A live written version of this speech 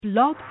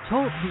Blog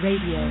Talk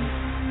Radio.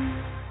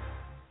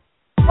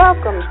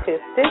 Welcome to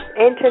Sis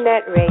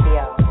Internet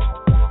Radio.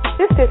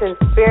 Sisters in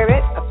Spirit,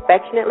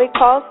 affectionately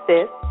called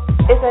Sis,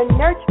 is a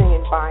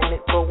nurturing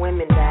environment for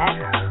women that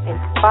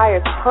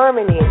inspires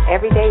harmony in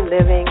everyday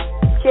living,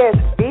 shares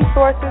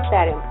resources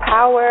that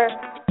empower,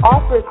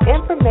 offers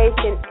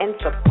information and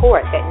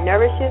support that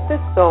nourishes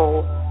the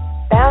soul,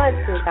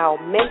 balances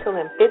our mental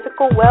and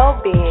physical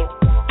well-being,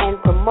 and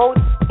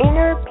promotes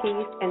inner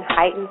peace and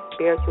heightened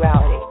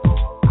spirituality.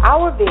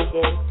 Our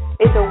vision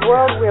is a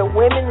world where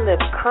women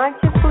live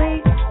consciously,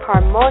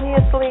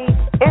 harmoniously,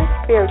 and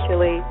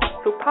spiritually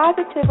to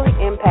positively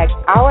impact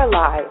our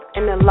lives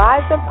and the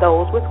lives of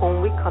those with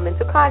whom we come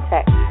into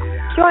contact.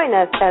 Join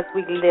us as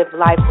we live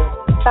life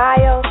with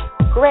style,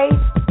 grace,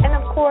 and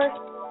of course,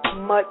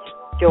 much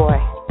joy.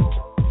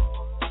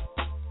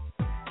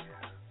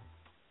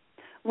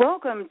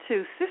 Welcome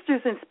to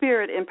Sisters in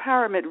Spirit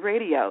Empowerment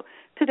Radio.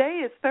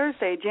 Today is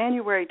Thursday,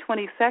 January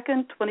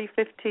 22nd,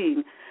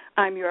 2015.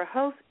 I'm your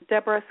host,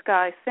 Deborah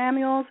Sky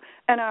Samuels,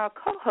 and our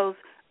co-host,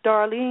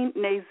 Darlene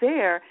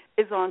Nazaire,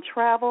 is on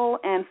travel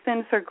and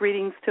sends her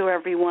greetings to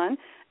everyone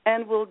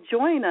and will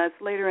join us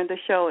later in the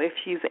show if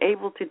she's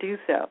able to do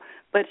so.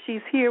 But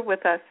she's here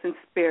with us in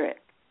spirit.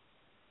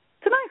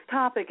 Tonight's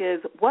topic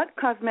is what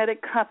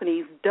cosmetic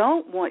companies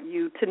don't want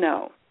you to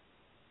know.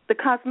 The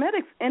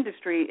cosmetics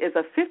industry is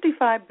a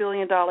 $55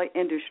 billion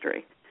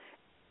industry,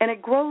 and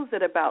it grows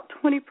at about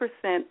 20%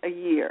 a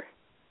year.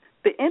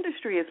 The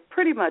industry is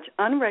pretty much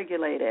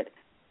unregulated,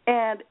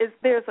 and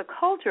there's a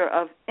culture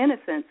of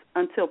innocence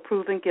until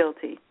proven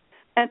guilty.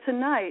 And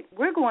tonight,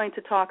 we're going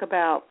to talk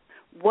about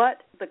what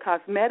the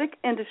cosmetic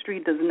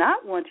industry does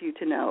not want you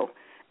to know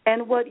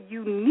and what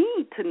you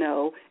need to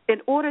know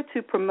in order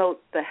to promote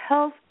the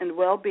health and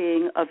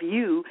well-being of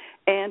you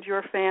and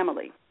your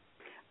family.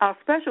 Our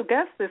special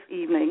guest this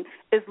evening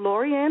is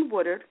Lorianne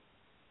Woodard.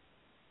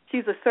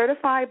 She's a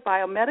certified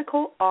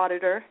biomedical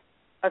auditor,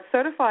 a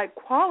certified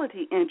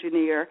quality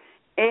engineer,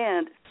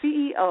 and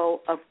CEO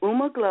of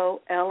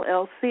Glow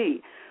LLC.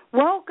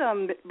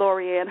 Welcome,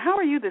 Lorianne. How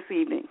are you this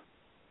evening?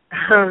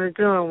 I'm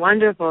doing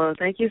wonderful.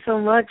 Thank you so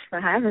much for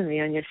having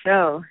me on your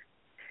show.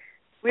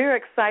 We're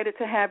excited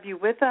to have you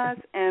with us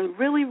and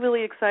really,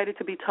 really excited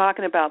to be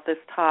talking about this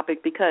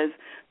topic because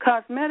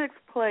cosmetics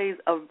plays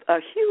a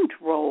huge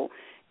role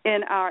in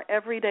our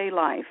everyday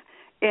life.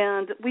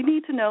 And we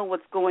need to know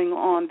what's going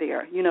on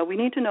there. You know, we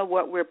need to know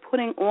what we're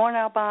putting on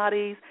our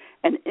bodies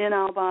and in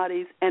our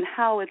bodies and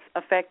how it's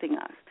affecting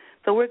us.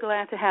 So we're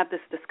glad to have this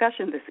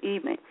discussion this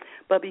evening.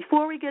 But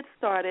before we get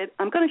started,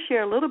 I'm going to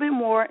share a little bit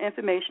more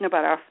information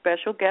about our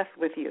special guest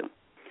with you.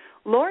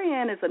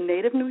 Lorianne is a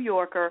native New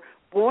Yorker,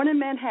 born in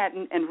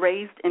Manhattan and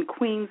raised in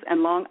Queens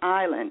and Long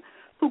Island,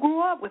 who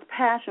grew up with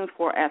passions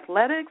for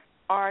athletics,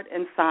 art,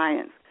 and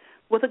science,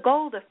 with a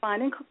goal of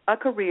finding a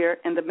career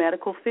in the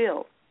medical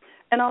field.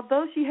 And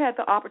although she had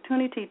the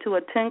opportunity to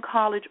attend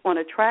college on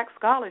a track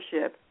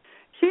scholarship,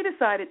 she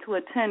decided to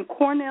attend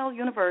Cornell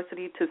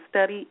University to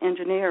study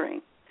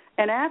engineering.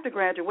 And after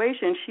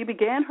graduation, she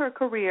began her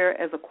career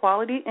as a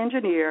quality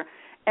engineer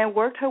and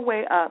worked her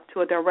way up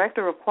to a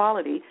director of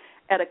quality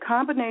at a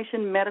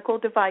combination medical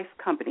device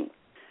company.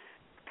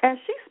 As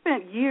she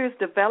spent years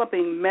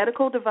developing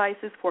medical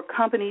devices for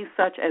companies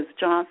such as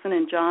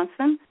Johnson &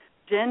 Johnson,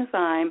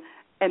 Genzyme,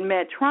 and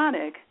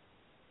Medtronic,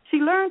 she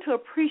learned to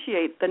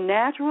appreciate the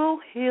natural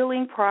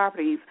healing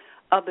properties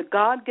of the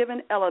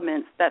God-given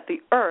elements that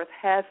the earth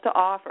has to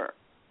offer.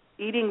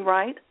 Eating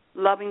right,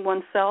 loving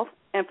oneself,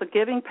 and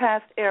forgiving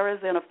past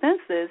errors and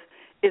offenses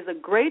is a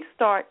great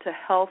start to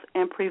health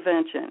and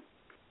prevention.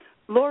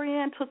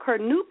 Lorianne took her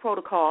new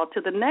protocol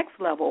to the next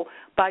level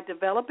by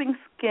developing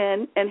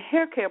skin and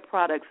hair care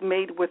products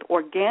made with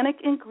organic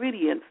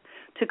ingredients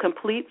to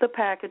complete the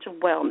package of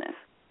wellness.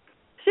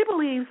 She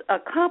believes a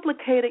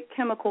complicated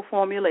chemical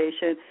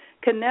formulation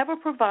can never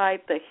provide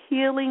the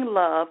healing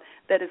love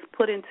that is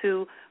put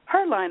into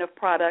her line of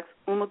products,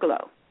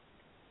 Glow.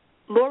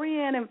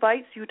 Lorianne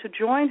invites you to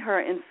join her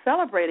in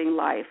celebrating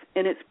life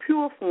in its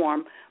pure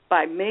form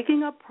by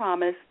making a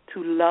promise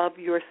to love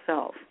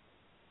yourself.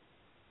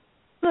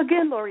 So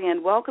again,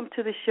 Lorianne, welcome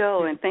to the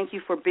show, and thank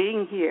you for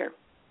being here.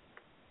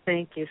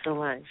 Thank you so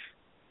much.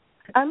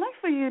 I'd like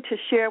for you to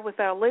share with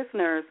our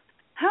listeners,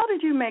 how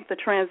did you make the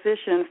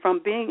transition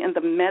from being in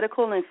the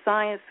medical and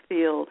science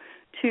field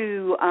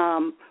to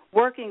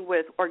working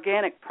with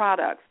organic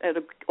products,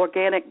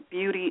 organic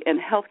beauty and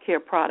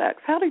healthcare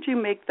products? How did you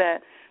make that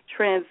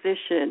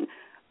transition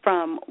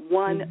from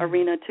one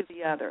arena to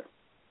the other?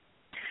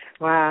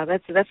 Wow,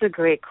 that's a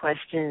great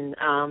question.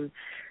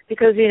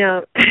 Because,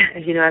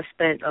 as you know, I've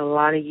spent a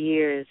lot of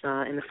years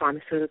in the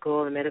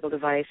pharmaceutical and medical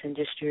device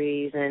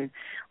industries, and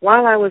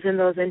while I was in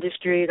those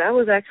industries, I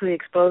was actually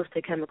exposed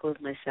to chemicals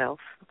myself.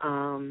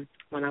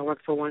 When I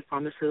worked for one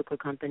pharmaceutical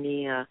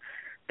company,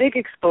 big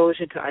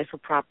exposure to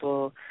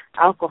isopropyl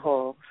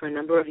alcohol for a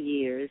number of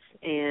years,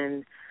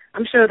 and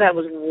I'm sure that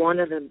was one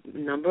of the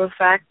number of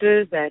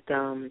factors that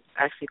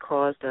actually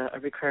caused a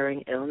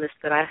recurring illness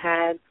that I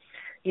had.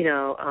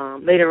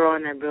 later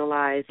on I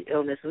realized the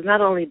illness was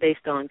not only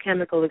based on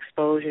chemical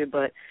exposure,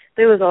 but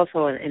there was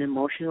also an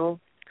emotional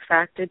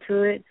factor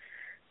to it.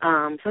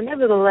 So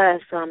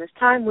nevertheless, as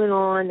time went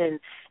on,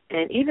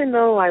 and even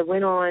though I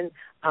went on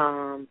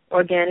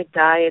organic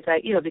diets,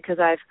 because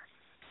I've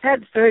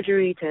had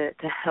surgery to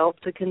help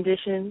the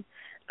condition,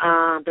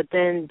 but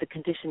then the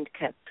condition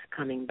kept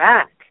coming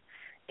back.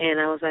 And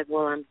I was like,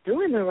 well, I'm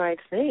doing the right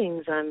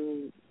things.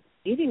 I'm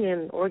eating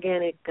an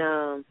organic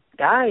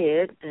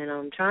diet, and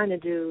I'm trying to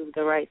do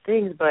the right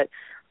things, but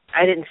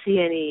I didn't see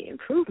any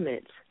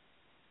improvements.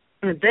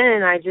 And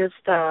then I just,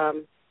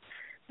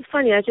 it's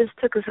funny, I just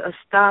took a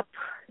stop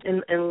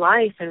in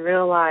life and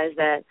realized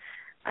that,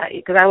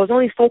 because I was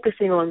only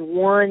focusing on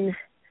one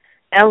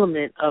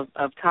element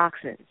of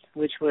toxins,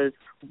 which was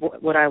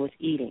what I was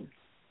eating.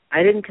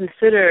 I didn't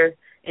consider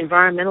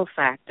environmental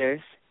factors.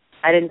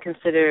 I didn't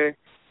consider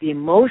the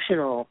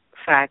emotional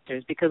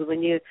factors, because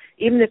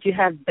even if you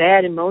have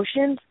bad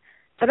emotions,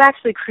 that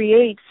actually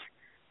creates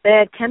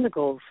bad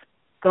chemicals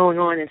going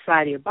on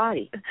inside of your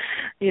body.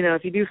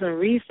 If you do some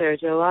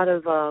research, a lot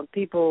of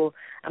people,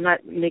 I'm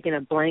not making a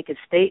blanket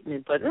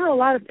statement, but a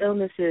lot of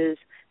illnesses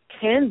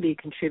can be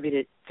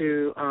contributed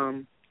through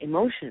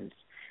emotions.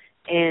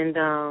 And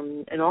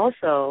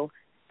also,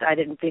 I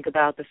didn't think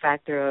about the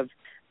factor of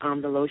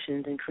the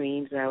lotions and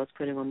creams that I was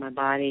putting on my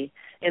body.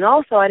 And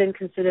also, I didn't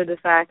consider the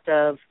fact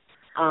of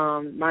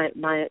my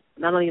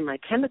not only my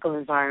chemical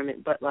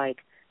environment, but like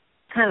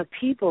kind of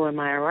people am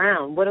I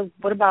around?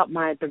 What about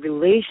the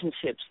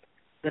relationships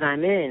that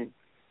I'm in?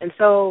 And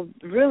so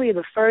really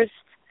the first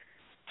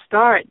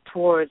start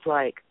towards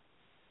like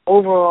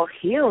overall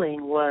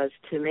healing was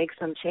to make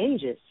some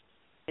changes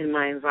in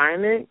my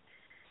environment.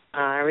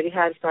 I already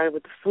had started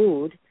with the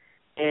food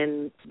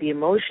and the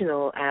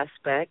emotional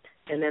aspect,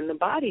 and then the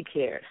body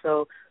care.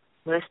 So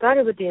when I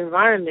started with the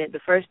environment, the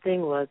first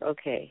thing was,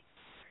 okay,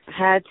 I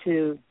had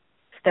to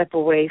step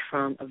away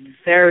from a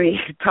very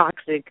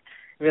toxic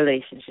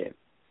relationship,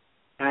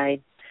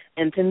 right?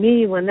 And to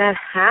me, when that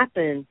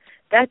happened,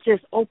 that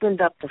just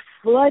opened up the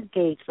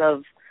floodgates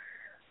of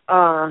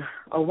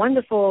a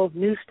wonderful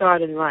new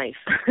start in life,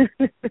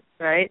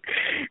 right?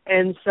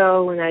 And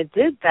so when I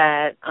did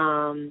that,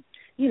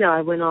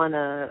 I went on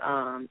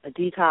a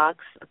detox,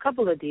 a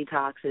couple of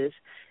detoxes,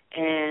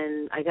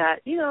 and I got,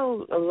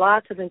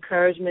 lots of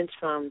encouragements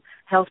from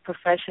health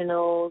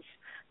professionals.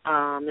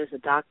 There's a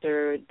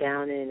doctor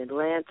down in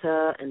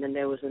Atlanta, and then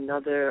there was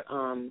another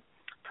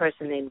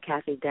person named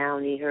Kathy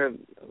Downey. Her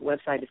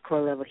website is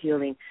Core Level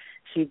Healing.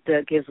 She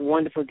gives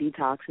wonderful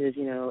detoxes,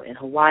 in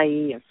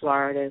Hawaii and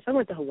Florida. So I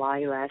went to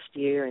Hawaii last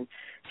year, and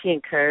she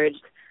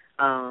encouraged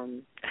a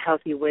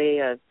healthy way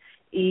of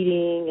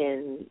eating.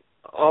 And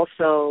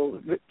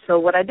also, so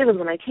what I did was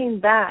when I came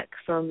back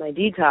from my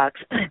detox,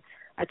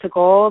 I took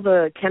all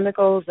the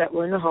chemicals that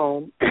were in the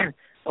home,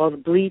 all the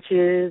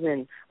bleaches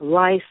and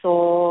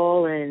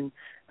Lysol and,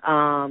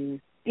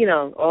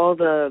 all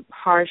the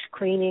harsh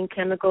cleaning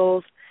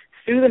chemicals,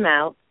 threw them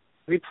out,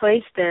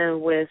 replaced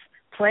them with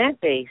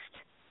plant-based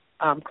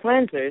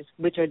cleansers,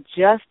 which are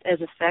just as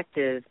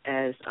effective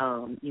as,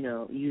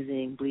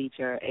 using bleach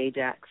or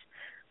Ajax.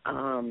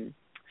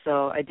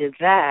 So I did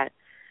that.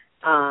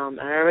 I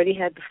already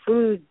had the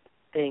food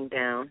thing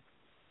down.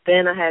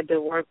 Then I had to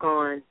work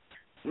on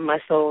my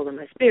soul and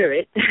my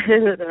spirit,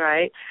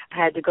 right? I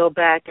had to go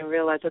back and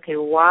realize, okay,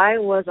 why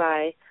was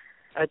I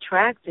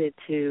attracted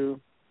to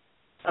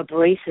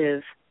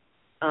abrasive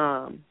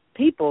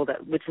people,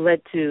 which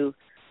led to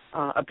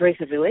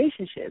abrasive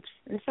relationships?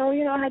 And so,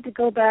 I had to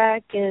go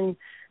back and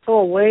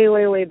go way,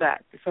 way, way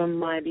back from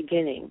my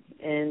beginning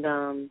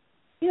and,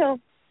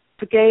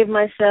 forgave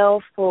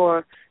myself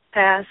for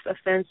past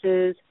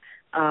offenses,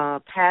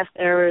 past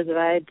errors that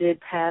I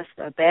did, past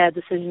bad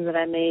decisions that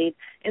I made.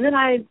 And then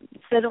I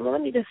said, well,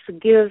 let me just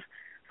forgive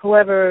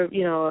whoever,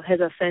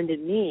 has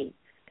offended me.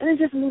 And then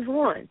just move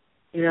on,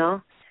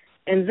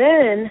 And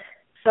then,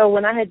 so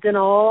when I had done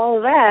all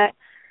of that,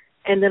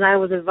 and then I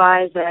was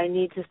advised that I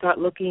need to start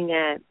looking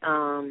at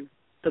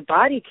the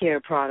body care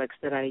products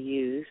that I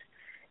use.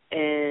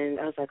 And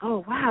I was like,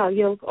 oh, wow,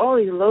 all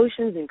these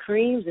lotions and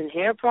creams and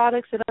hair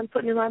products that I'm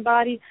putting in my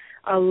body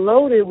are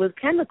loaded with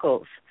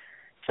chemicals.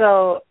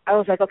 So I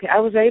was like, okay, I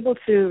was able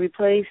to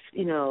replace,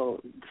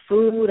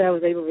 food. I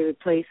was able to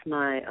replace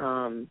my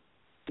home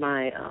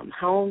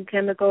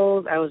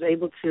chemicals. I was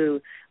able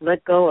to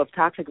let go of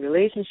toxic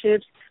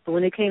relationships. But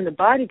when it came to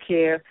body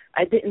care,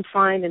 I didn't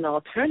find an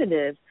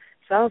alternative.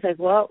 So I was like,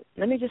 well,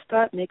 let me just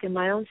start making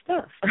my own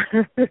stuff.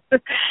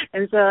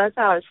 And so that's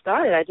how it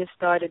started. I just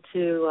started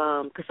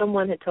to, because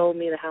someone had told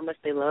me how much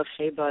they love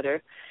shea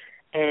butter.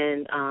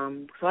 And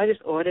so I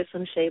just ordered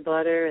some shea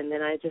butter, and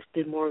then I just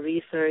did more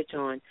research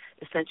on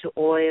essential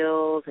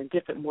oils and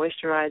different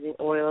moisturizing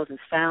oils and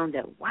found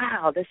that,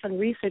 wow, there's some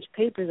research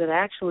papers that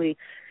actually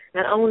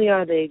not only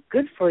are they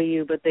good for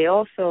you, but there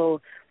are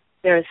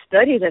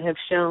studies that have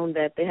shown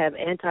that they have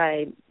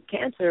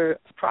anti-cancer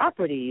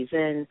properties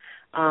and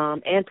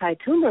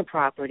anti-tumor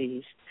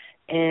properties.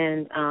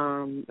 And,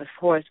 of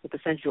course, with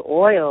essential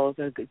oils,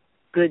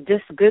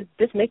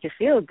 just make you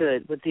feel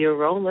good with the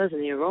aromas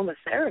and the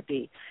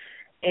aromatherapy.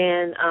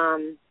 And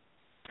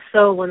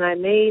so when I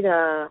made,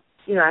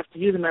 after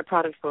using my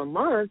product for a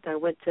month, I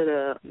went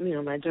to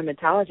my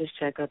dermatologist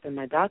checkup, and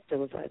my doctor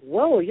was like,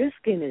 "Whoa, your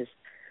skin is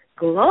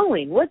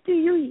glowing. What do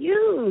you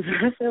use?"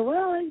 I said,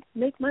 "Well, I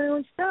make my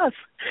own stuff."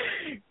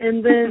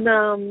 And then,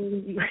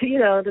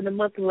 then a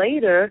month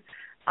later,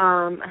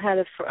 I had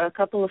a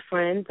couple of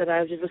friends that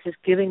I was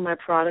just giving my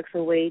products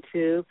away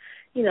to.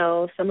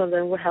 Some of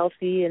them were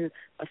healthy, and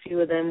a few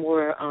of them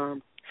were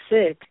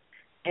sick.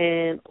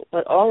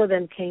 But all of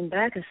them came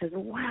back and said,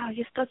 "Wow,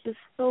 your stuff is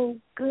so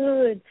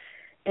good."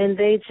 And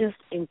they just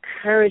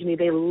encouraged me.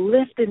 They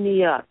lifted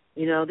me up.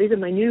 These are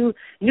my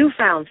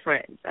newfound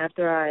friends.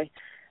 After I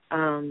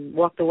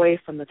walked away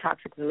from the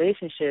toxic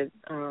relationship,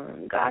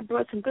 God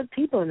brought some good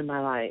people into my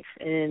life,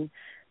 and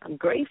I'm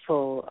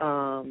grateful.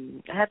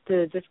 I have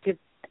to just give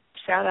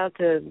shout out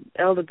to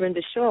Elder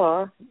Brenda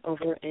Shaw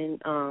over in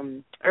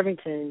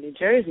Irvington, New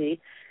Jersey.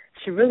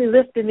 She really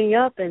lifted me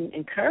up and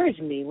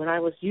encouraged me when I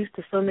was used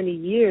to so many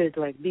years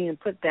like being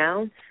put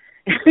down.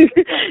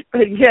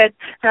 But yet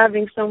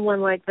having someone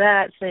like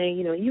that saying,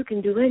 you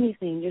can do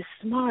anything, you're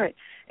smart.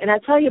 And I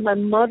tell you, my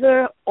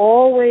mother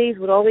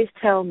would always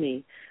tell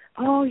me,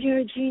 "Oh, you're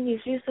a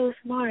genius, you're so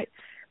smart."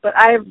 But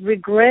I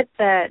regret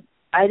that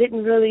I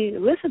didn't really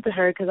listen to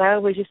her, because I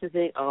always used to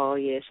think, "Oh,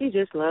 yeah, she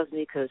just loves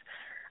me because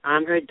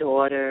I'm her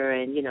daughter."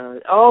 And,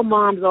 all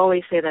moms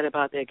always say that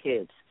about their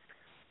kids,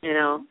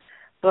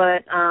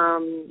 But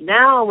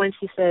now when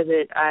she says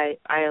it, I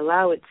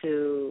allow it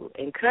to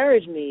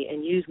encourage me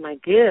and use my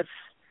gifts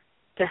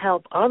to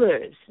help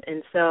others.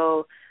 And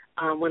so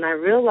when I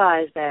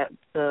realized that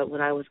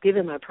when I was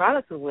giving my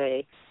products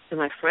away to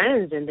my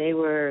friends, and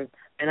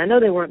I know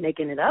they weren't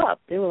making it up,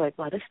 they were like,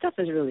 "Wow, this stuff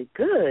is really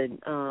good.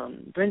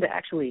 Brenda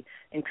actually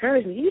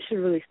encouraged me, you should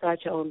really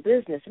start your own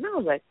business." And I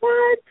was like,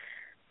 "What?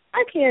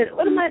 I can't.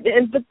 What am I?"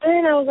 But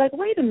then I was like,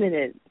 "Wait a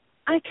minute.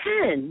 I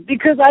can,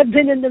 because I've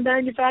been in the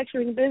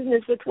manufacturing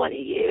business for 20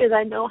 years.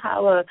 I know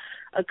how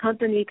a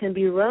company can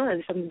be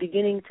run from the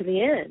beginning to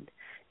the end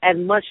at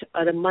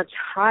a much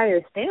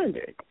higher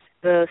standard.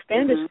 The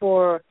standards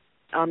for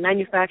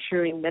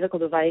manufacturing medical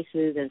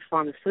devices and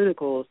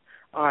pharmaceuticals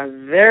are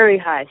very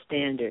high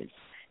standards.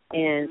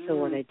 And so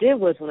what I did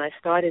was, when I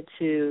started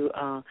to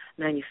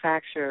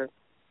manufacture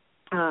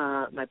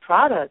my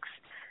products,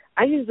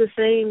 I used the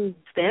same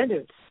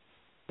standards.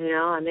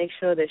 I make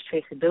sure there's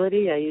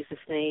traceability. I use the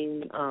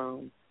same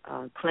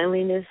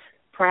cleanliness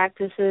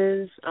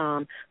practices,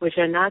 which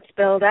are not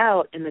spelled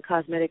out in the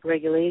cosmetic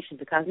regulations.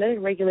 The cosmetic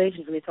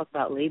regulations really talk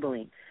about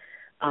labeling,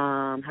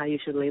 how you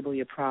should label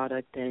your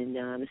product, and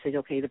it says,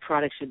 okay, the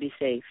product should be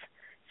safe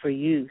for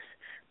use.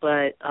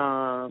 But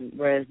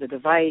whereas the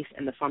device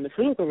and the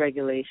pharmaceutical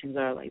regulations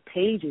are like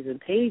pages and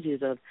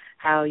pages of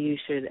how you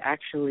should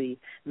actually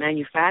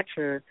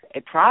manufacture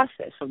a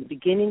process from the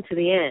beginning to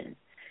the end.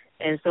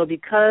 And so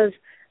because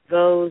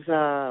those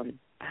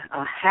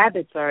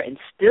habits are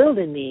instilled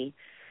in me,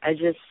 I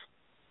just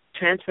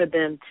transferred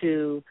them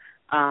to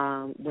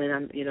when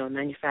I'm,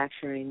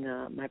 manufacturing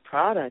my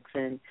products.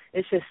 And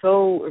it's just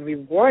so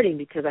rewarding,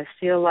 because I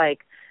feel like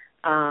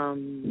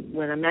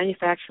when I'm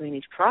manufacturing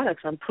these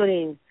products, I'm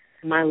putting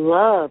my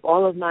love,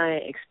 all of my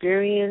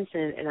experience,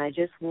 and I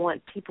just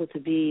want people to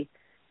be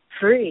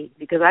free,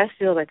 because I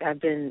feel like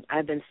I've been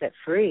set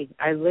free.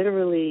 I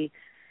literally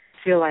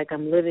feel like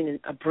I'm living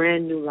a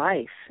brand new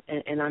life,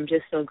 and I'm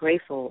just so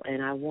grateful.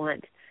 And I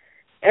want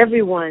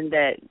everyone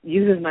that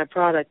uses my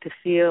product to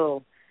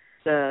feel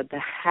the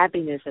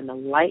happiness and the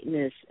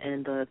lightness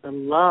and the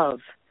love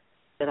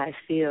that I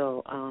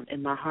feel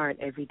in my heart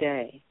every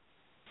day.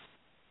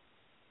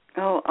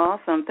 Oh,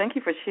 awesome! Thank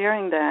you for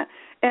sharing that.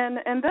 And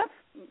that's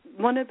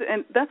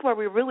and that's why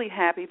we're really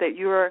happy that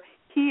you're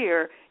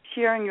here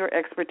sharing your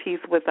expertise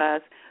with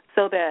us,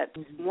 so that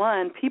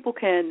one, people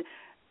can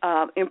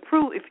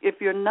improve. If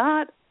you're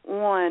not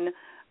on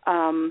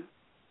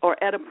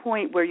or at a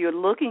point where you're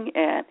looking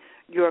at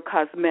your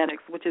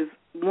cosmetics, which is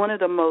one of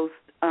the most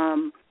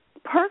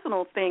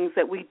personal things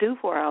that we do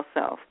for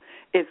ourselves,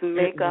 is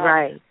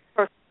makeup,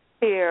 personal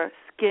care,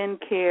 skin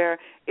care.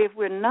 If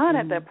we're not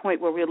at that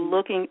point where we're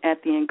looking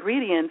at the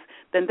ingredients,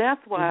 then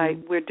that's why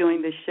we're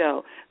doing this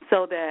show,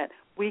 so that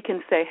we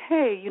can say,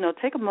 hey,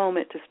 take a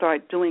moment to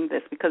start doing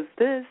this, because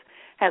this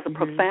has a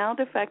profound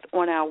effect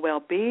on our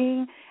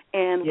well-being,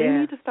 and we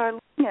need to start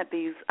looking at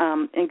these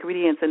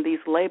ingredients and these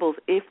labels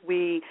if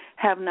we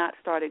have not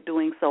started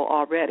doing so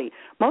already.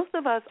 Most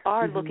of us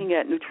are looking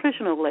at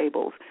nutritional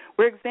labels.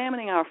 We're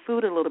examining our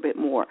food a little bit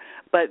more.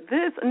 But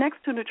this,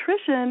 next to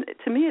nutrition,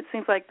 to me it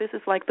seems like this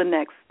is like the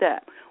next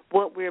step,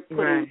 what we're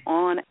putting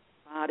on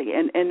our body.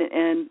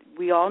 And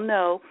we all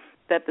know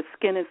that the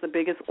skin is the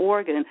biggest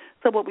organ,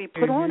 so what we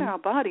put on our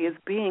body is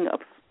being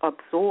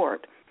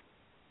absorbed.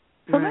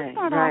 So let's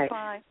start off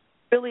by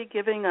really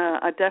giving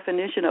a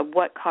definition of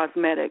what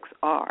cosmetics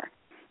are.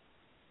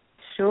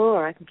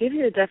 Sure, I can give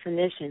you a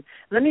definition.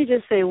 Let me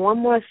just say one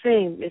more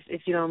thing,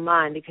 if you don't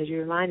mind, because you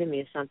reminded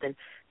me of something,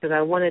 because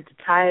I wanted to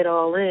tie it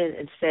all in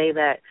and say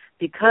that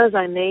because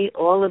I made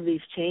all of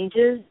these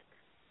changes,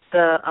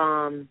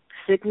 the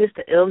sickness,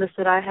 the illness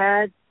that I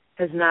had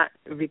has not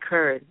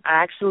recurred.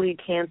 I actually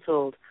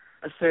canceled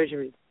a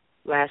surgery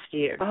last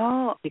year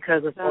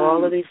because of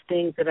all of these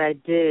things that I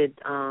did.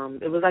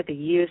 It was like a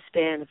year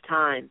span of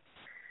time,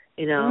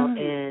 you know,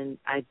 and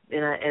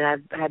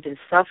I've been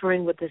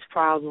suffering with this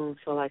problem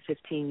for like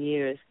 15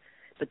 years.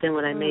 But then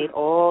when I made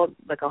all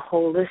like a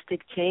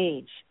holistic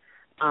change,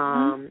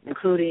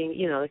 including,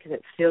 you know, like I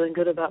said, feeling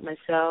good about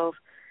myself,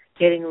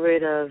 getting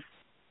rid of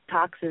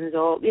toxins,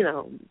 all, you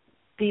know,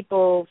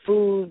 people,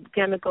 food,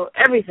 chemical,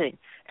 everything,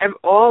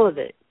 all of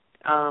it.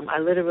 I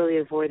literally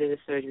avoided a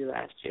surgery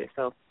last year.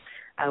 So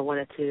I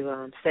wanted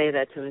to say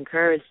that to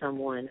encourage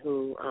someone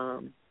who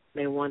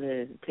may want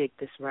to take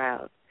this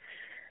route.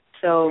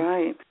 So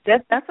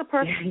that's a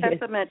perfect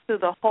testament to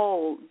the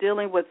whole,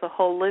 dealing with the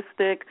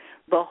holistic,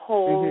 the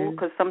whole,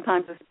 because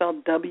sometimes it's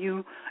spelled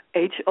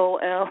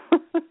WHOL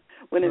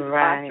when it's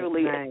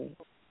actually.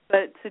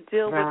 But to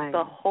deal with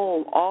the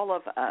whole, all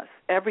of us,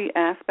 every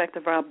aspect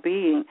of our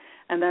being,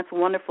 and that's a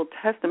wonderful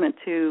testament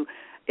to,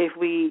 if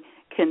we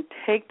can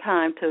take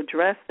time to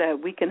address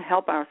that, we can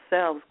help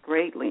ourselves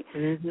greatly.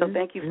 So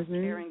thank you for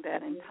sharing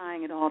that and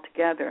tying it all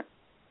together.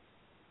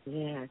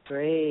 Yeah,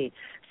 great.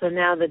 So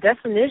now the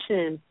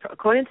definition,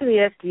 according to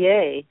the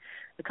FDA,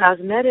 the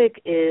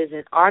cosmetic is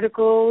an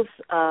articles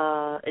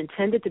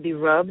intended to be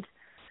rubbed,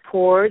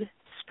 poured,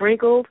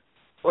 sprinkled,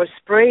 or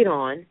sprayed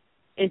on,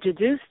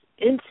 introduced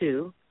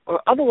into,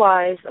 or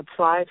otherwise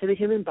applied to the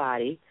human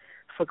body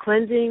for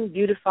cleansing,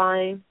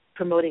 beautifying,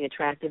 promoting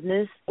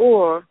attractiveness,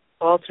 or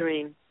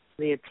altering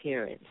the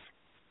appearance.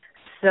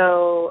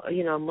 So,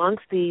 you know,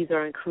 amongst these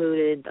are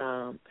included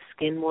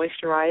skin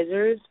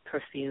moisturizers,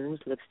 perfumes,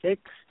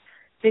 lipsticks,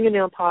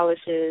 fingernail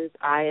polishes,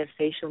 eye and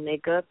facial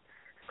makeup,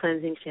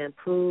 cleansing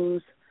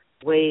shampoos,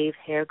 wave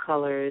hair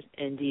colors,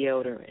 and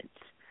deodorants.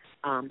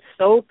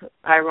 Soap,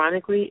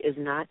 ironically, is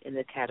not in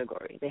the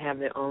category. They have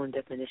their own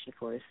definition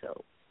for a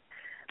soap.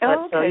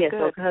 So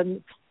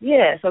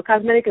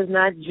cosmetic is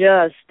not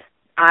just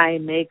eye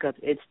makeup.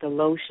 It's the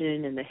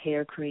lotion and the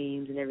hair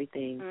creams and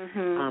everything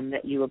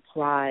that you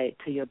apply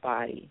to your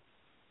body.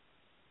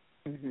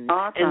 Awesome.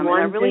 And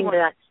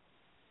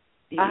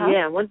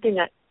one thing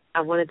that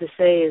I wanted to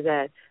say is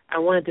that I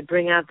wanted to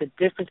bring out the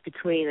difference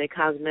between a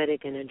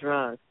cosmetic and a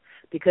drug,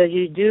 because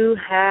you do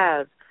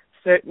have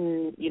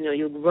certain, you know,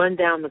 you run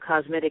down the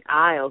cosmetic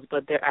aisles,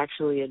 but they're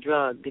actually a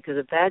drug, because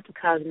if that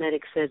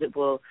cosmetic says it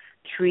will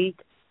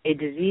treat a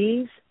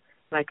disease,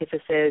 like if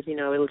it says, you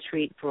know, it'll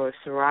treat for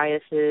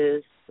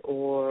psoriasis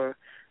or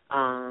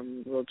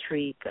will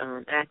treat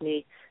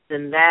acne,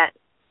 then that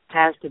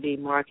has to be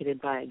marketed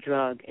by a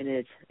drug, and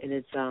it's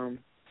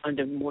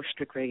under more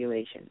strict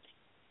regulations.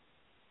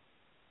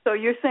 So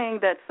you're saying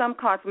that some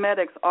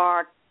cosmetics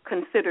are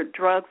considered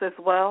drugs as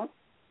well,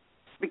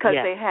 because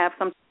they have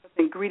some sort of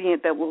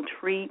ingredient that will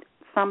treat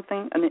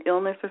something, an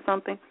illness or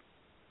something?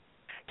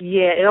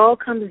 Yeah, it all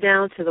comes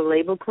down to the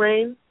label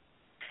claim.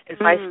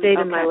 If I state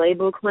in my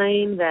label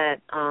claim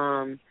that,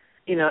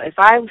 you know, if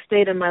I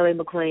state in my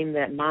label claim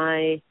that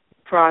my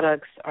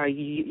products are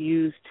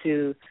used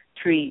to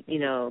treat, you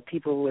know,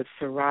 people with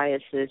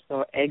psoriasis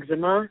or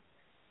eczema,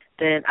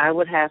 then I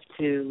would have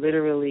to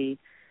literally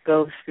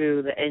go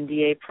through the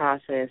NDA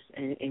process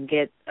and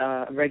get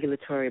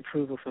regulatory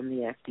approval from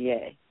the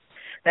FDA.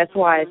 That's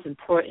why it's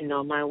important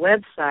on my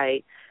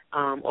website.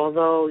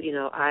 Although, you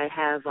know, I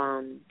have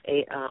my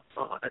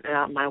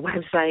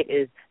website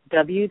is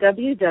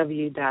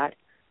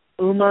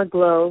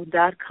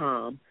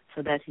www.umaglow.com.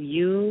 So that's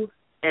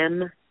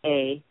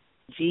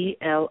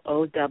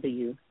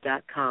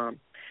UMAGLOW.com.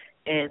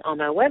 And on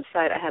my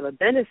website, I have a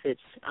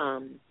benefits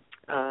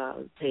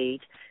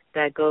page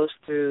that goes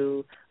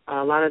through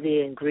a lot of the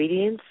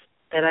ingredients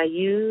that I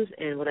use.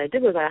 And what I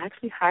did was I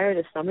actually hired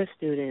a summer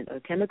student, a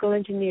chemical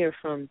engineer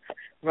from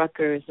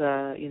Rutgers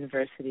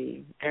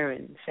University,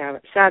 Erin.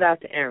 Shout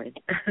out to Erin.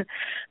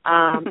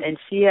 And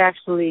she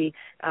actually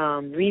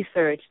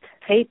researched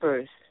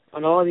papers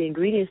on all the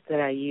ingredients that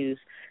I use,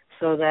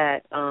 so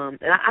that and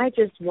I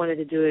just wanted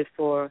to do it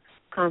for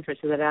comfort,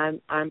 so that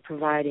I'm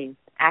providing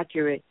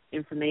accurate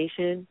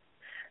information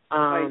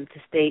to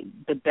state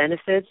the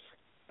benefits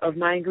of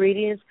my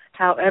ingredients.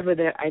 However,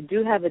 I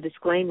do have a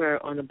disclaimer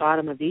on the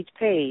bottom of each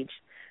page,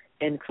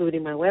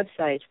 including my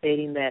website,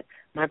 stating that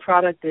my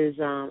product is,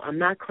 I'm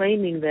not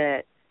claiming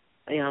that,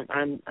 you know,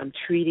 I'm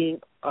treating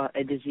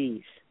a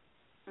disease.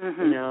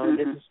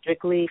 This is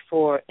strictly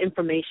for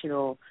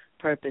informational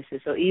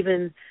purposes. So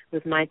even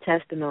with my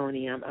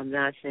testimony, I'm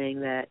not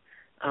saying that,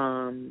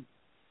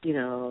 you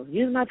know,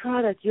 use my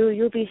product,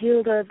 you'll be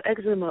healed of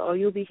eczema, or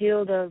you'll be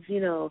healed of, you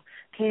know,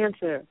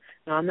 cancer.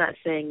 No, I'm not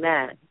saying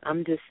that.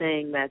 I'm just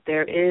saying that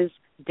there is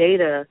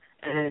data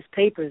and there's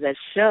papers that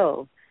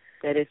show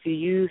that if you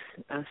use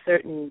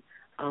certain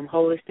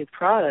holistic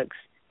products,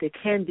 there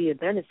can be a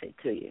benefit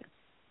to you.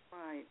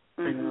 Right.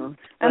 You know,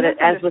 and but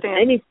as with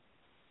any,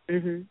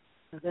 go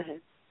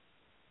ahead.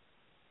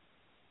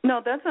 No,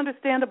 that's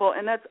understandable,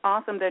 and that's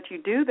awesome that you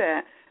do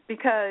that,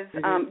 because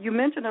you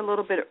mentioned a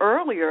little bit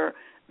earlier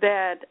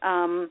that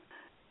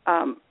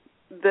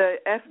the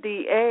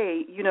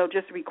FDA,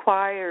 just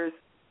requires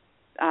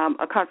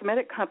a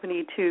cosmetic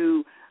company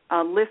to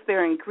list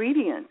their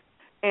ingredients.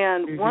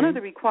 And one of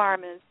the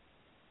requirements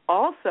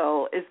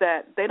also is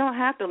that they don't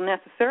have to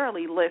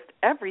necessarily list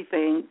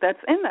everything that's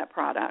in that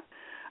product.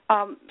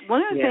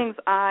 One of the things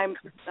I'm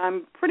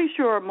pretty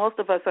sure most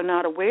of us are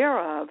not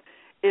aware of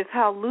is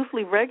how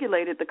loosely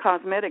regulated the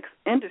cosmetics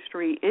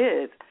industry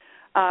is.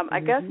 I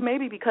guess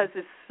maybe because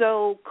it's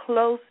so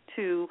close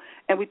to,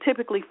 and we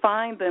typically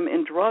find them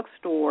in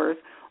drugstores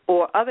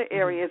or other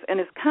areas, and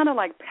it's kind of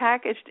like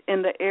packaged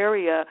in the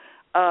area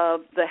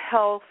of the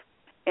health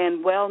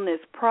and wellness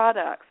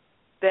products,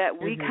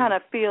 that we kind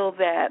of feel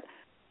that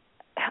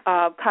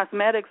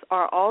cosmetics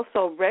are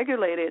also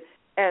regulated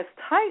as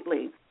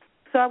tightly.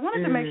 So I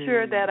wanted to make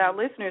sure that our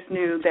listeners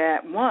knew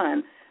that,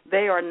 one,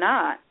 they are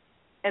not,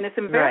 and it's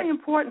very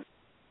important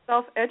to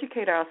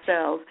self-educate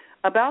ourselves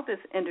about this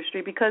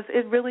industry because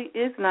it really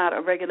is not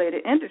a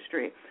regulated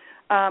industry.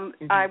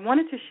 I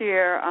wanted to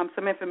share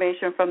some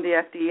information from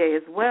the FDA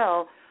as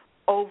well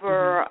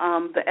over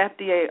the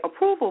FDA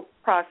approval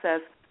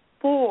process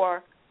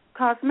for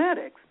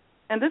cosmetics,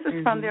 and this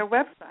is from their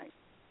website.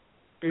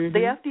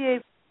 The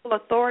FDA's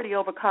authority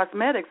over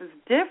cosmetics is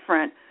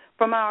different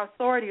from our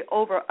authority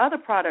over other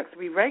products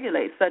we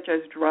regulate, such as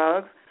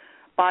drugs,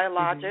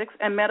 biologics,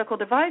 and medical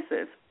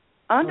devices.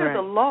 Under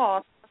the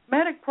law,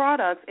 cosmetic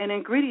products and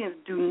ingredients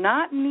do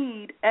not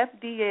need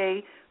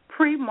FDA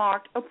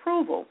pre-marked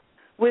approval,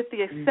 with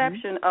the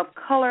exception of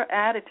color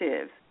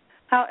additives.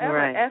 However,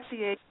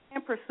 FDA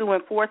can pursue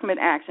enforcement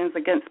actions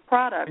against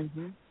products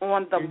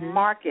on the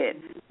market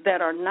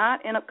that are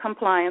not in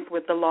compliance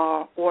with the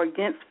law or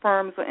against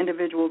firms or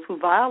individuals who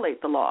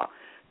violate the law.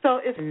 So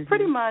it's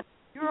pretty much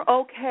you're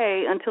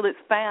okay until it's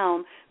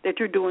found that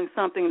you're doing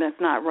something that's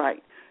not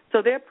right.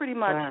 So they're pretty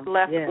much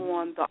left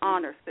on the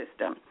honor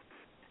system.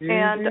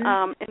 And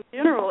in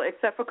general,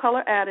 except for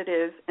color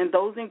additives and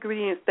those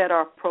ingredients that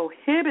are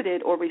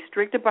prohibited or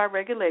restricted by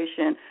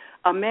regulation,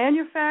 a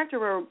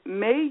manufacturer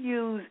may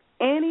use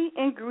any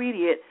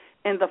ingredient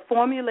in the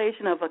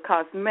formulation of a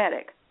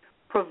cosmetic,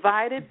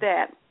 provided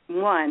that,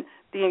 one,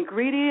 the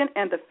ingredient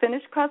and the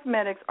finished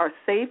cosmetics are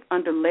safe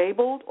under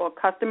labeled or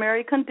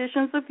customary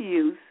conditions of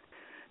use.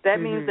 That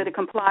means that it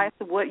complies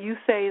to what you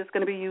say is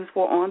going to be used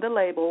for on the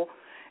label,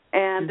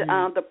 and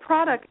the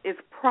product is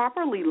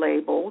properly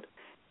labeled,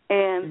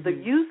 and the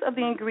use of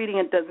the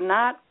ingredient does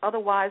not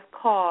otherwise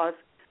cause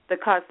the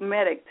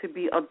cosmetic to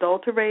be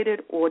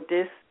adulterated or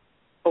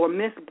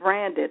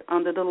misbranded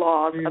under the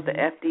laws of the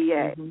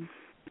FDA.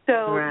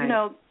 So,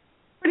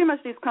 pretty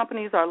much these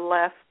companies are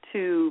left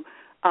to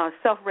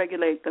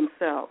self-regulate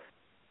themselves.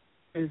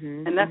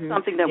 And that's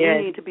something that we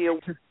need to be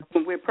aware of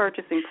when we're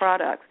purchasing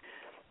products.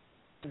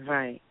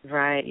 Right.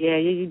 Yeah,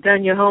 you've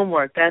done your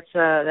homework. That's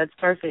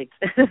perfect.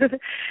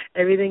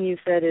 Everything you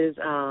said is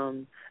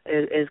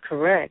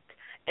correct.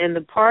 And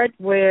the part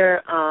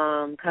where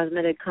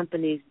cosmetic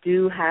companies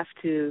do have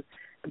to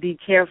be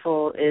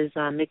careful is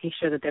making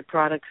sure that their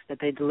products that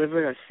they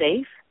deliver are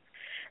safe.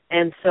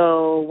 And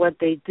so what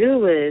they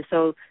do is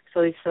so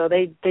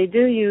they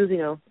do use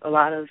a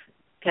lot of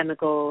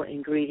chemical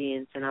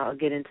ingredients, and I'll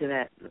get into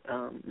that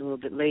a little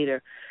bit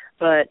later.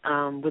 But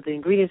with the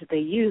ingredients that they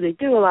use, they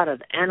do a lot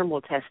of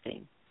animal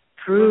testing,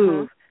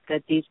 prove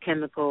that these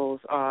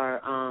chemicals are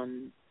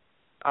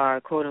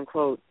quote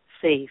unquote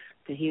safe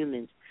to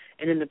humans.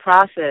 And in the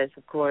process,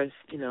 of course,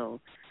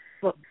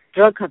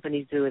 drug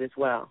companies do it as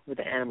well with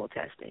the animal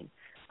testing.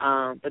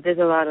 But there's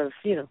a lot of,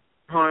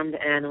 harmed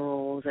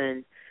animals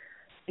and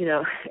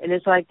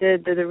it's like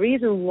the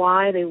reason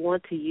why they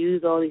want to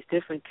use all these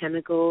different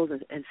chemicals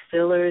and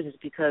fillers is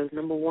because,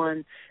 number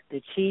one,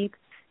 they're cheap.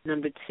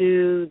 Number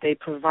two, they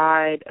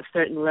provide a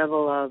certain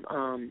level of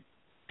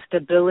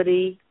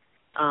stability,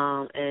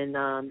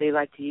 and they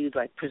like to use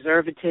like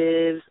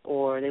preservatives,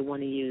 or they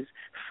want to use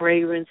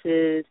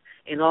fragrances,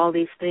 and all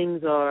these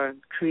things are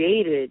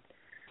created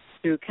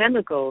through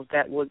chemicals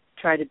that would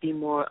try to be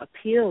more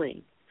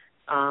appealing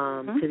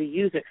to the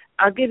user.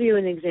 I'll give you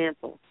an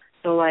example.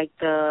 So like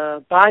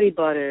the body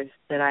butters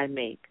that I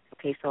make,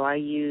 okay, so I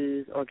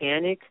use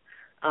organic,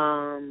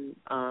 unrefined,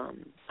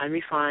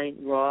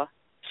 raw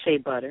shea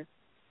butter,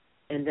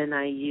 and then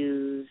I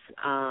use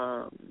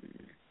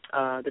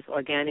this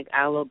organic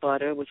aloe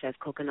butter, which has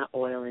coconut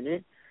oil in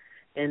it,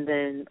 and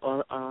then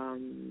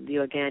the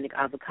organic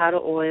avocado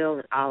oil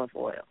and olive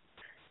oil.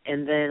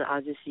 And then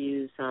I'll just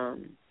use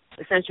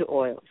essential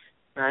oils,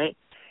 right?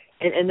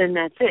 And then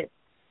that's it.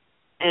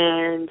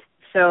 And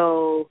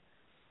so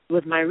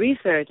with my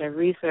research, I've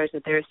researched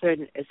that there are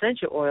certain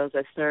essential oils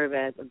that serve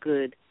as a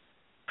good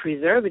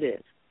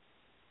preservative.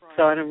 Right.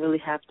 So I don't really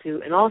have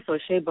to. And also,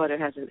 shea butter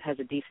has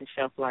a decent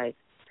shelf life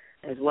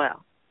as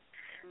well.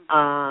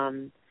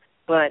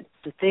 But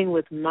the thing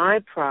with my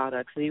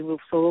product,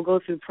 we'll go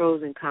through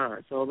pros and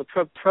cons. So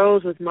the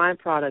pros with my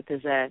product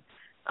is that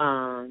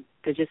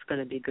they're just going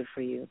to be good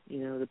for you.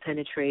 The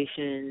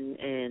penetration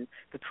and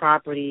the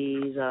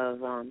properties of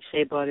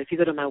shea butter. If you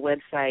go to my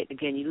website,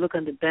 again, you look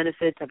under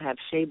benefits, I have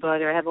shea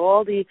butter. I have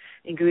all the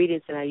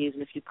ingredients that I use,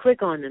 and if you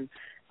click on them,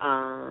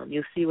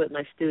 you'll see what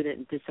my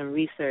student did some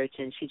research,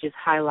 and she just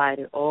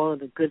highlighted all of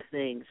the good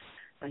things,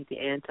 like the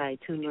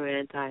anti-tumor,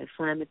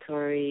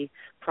 anti-inflammatory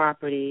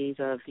properties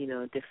of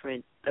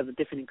different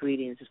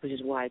ingredients, which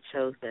is why I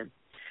chose them.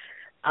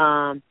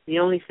 The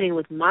only thing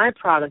with my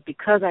product,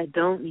 because I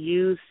don't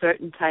use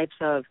certain types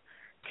of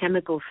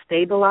chemical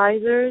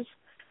stabilizers,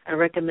 I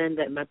recommend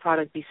that my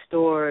product be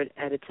stored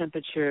at a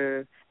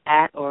temperature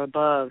at or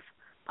above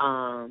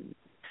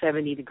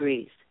 70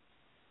 degrees,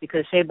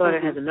 because shea butter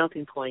has a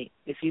melting point.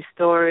 If you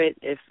store it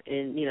at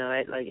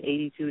like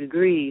 82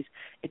 degrees,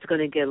 it's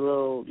going to get a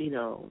little,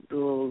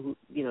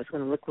 it's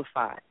going to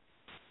liquefy.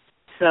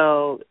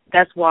 So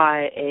that's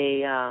why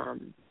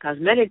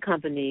cosmetic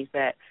companies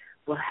that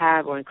will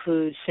have or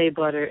include shea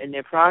butter in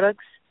their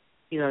products,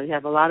 you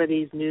have a lot of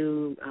these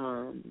new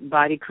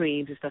body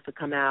creams and stuff that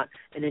come out,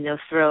 and then they'll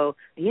throw,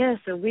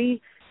 so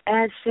we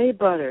add shea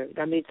butter.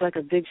 I mean, it's like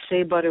a big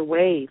shea butter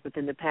wave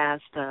within the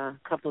past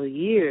couple of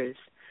years.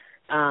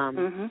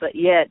 But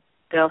yet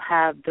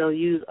they'll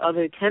use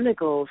other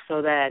chemicals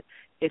so that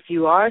if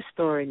you are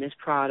storing this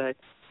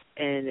product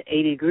in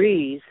 80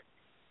 degrees,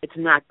 it's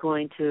not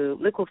going to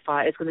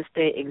liquefy. It's going to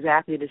stay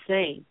exactly the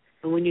same.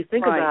 And when you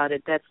think about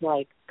it, that's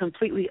like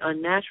completely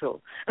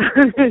unnatural.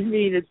 I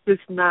mean, it's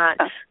just not,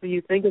 when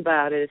you think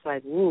about it, it's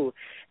like, woo.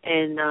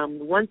 And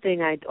one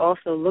thing I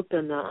also looked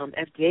on the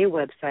FDA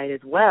website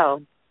as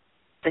well,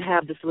 they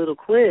have this little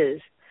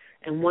quiz,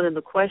 and one of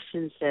the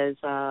questions says,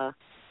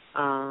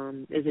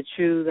 is it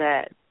true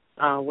that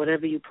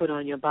whatever you put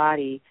on your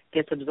body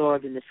gets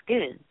absorbed in the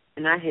skin?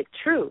 And I hit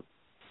true.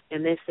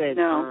 And they said,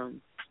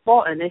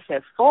 false. And they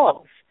said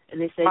false. And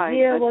they said,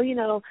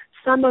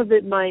 some of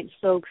it might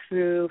soak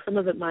through, some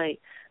of it might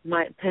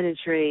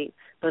penetrate,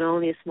 but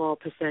only a small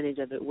percentage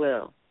of it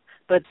will.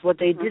 But what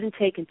they didn't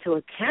take into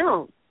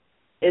account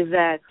is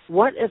that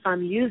what if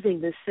I'm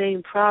using the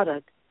same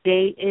product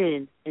day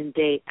in and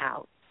day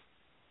out?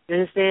 You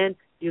understand?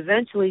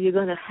 Eventually you're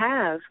going to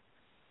have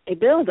a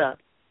buildup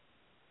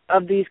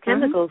of these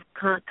chemicals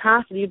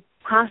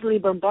constantly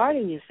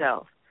bombarding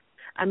yourself.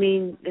 I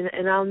mean,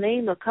 and I'll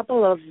name a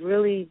couple of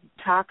really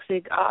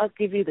toxic. I'll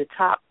give you the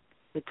top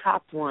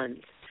ones,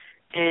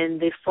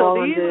 and they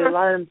fall under a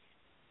lot of.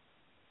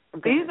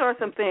 These are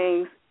some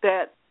things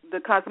that the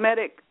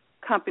cosmetic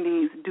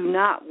companies do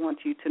not want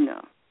you to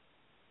know.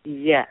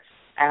 Yes,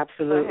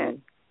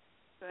 absolutely.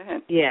 Go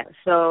ahead. Yeah.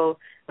 So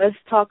let's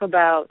talk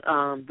about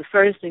the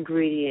first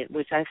ingredient,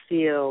 which I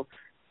feel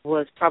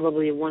was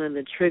probably one of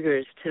the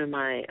triggers to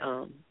my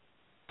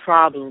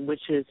problem,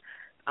 which is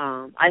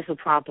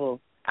isopropyl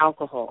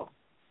alcohol.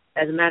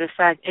 As a matter of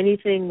fact,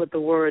 anything with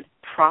the word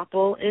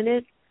propyl in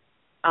it,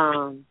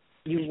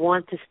 you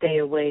want to stay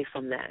away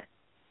from that,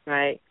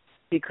 right?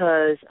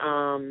 Because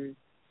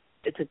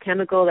it's a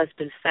chemical that's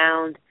been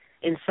found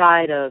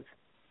inside of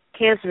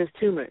cancerous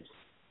tumors,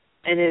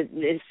 and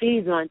it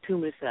feeds on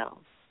tumor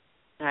cells,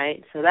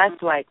 right? So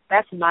that's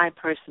my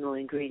personal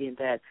ingredient,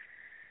 that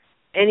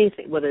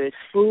anything, whether it's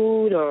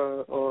food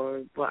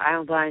or well, I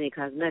don't buy any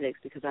cosmetics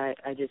because I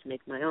just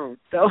make my own.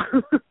 So,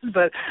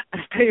 but I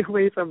stay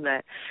away from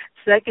that.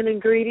 Second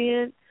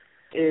ingredient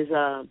is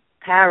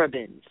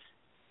parabens,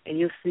 and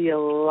you'll see a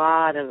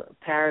lot of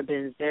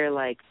parabens. They're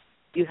like,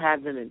 you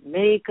have them in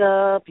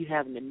makeup, you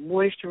have them in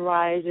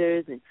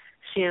moisturizers and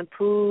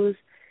shampoos,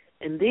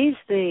 and these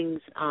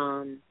things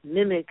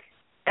mimic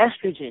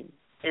estrogen,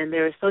 and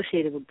they're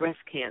associated with breast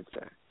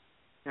cancer,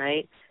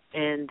 right?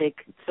 And they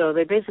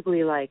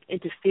basically like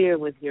interfere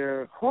with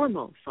your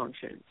hormone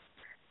functions.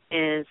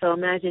 And so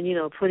imagine,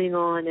 putting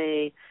on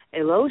a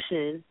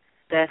lotion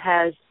that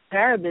has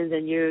parabens,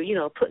 and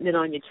you're, putting it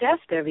on your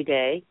chest every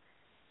day.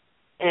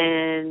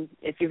 And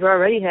if you've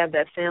already had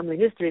that family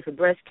history for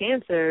breast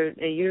cancer,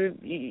 and you're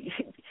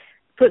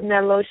putting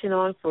that lotion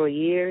on for a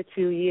year,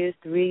 2 years,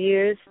 3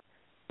 years,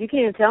 you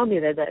can't tell me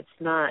that that's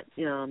not,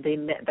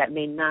 that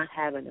may not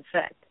have an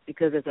effect,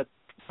 because there's a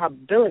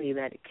probability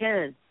that it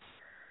can.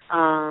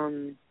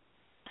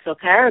 So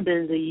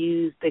parabens are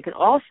used. They can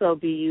also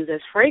be used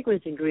as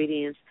fragrance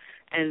ingredients,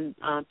 and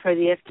per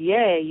the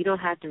FDA, you don't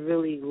have to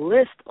really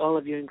list all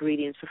of your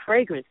ingredients for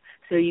fragrance.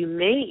 So you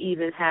may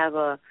even have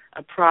a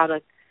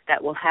product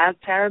that will have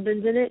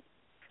parabens in it,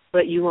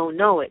 but you won't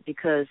know it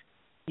because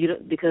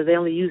they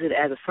only use it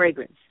as a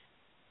fragrance,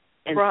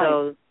 and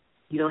so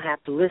you don't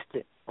have to list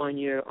it on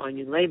your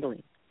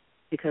labeling,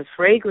 because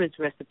fragrance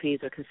recipes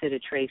are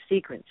considered trade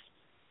secrets.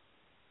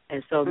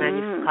 And so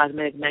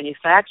cosmetic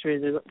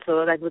manufacturers, so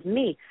like with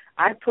me,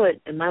 I put,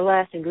 in my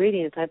last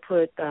ingredients, I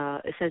put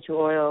essential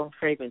oil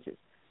fragrances,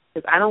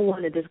 because I don't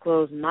want to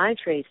disclose my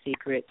trade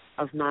secret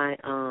of my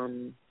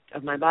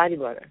body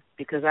butter,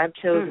 because I've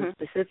chosen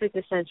specific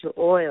essential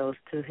oils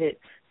to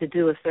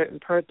do a certain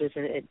purpose,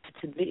 and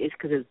it's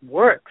because it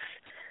works.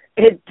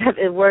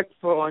 It worked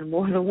for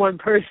more than one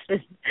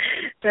person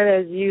that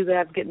has used it.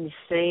 I'm getting the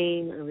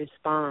same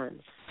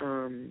response.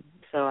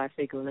 So I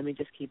figured, let me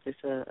just keep this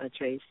a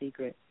trade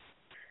secret.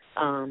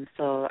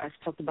 So I've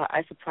talked about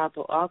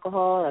isopropyl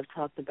alcohol. I've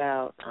talked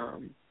about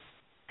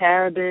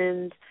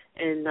parabens,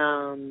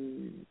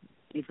 and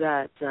you've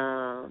got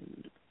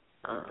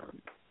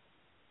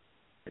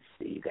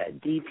You got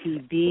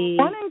DPB,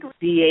 One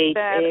ingredient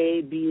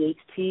BHA,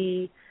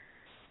 BHT.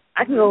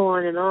 I can go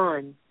on and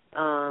on.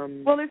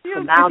 Well, if you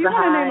formaldehyde.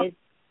 want to name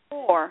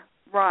four,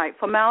 right,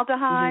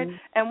 formaldehyde.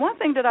 And one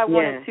thing that I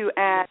wanted to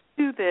add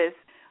to this,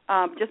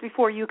 just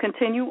before you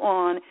continue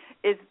on,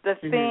 is the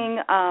thing,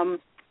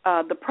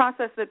 the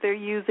process that they're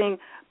using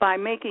by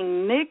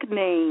making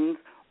nicknames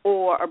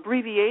or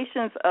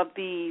abbreviations of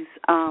these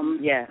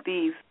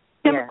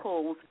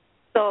chemicals,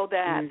 so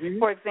that,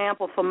 for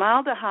example,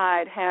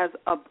 formaldehyde has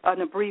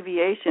an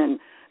abbreviation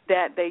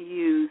that they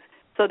use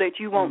so that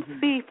you won't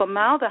see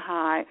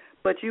formaldehyde,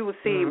 but you will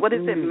see, what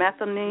is it,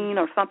 methanine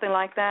or something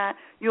like that?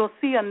 You'll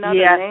see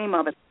another name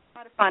of it.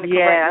 Try to find the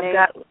correct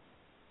name.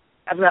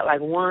 I've got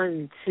like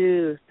 1,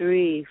 2,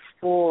 3,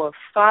 4,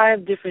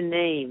 5 different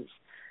names.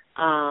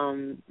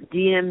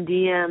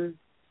 DMDM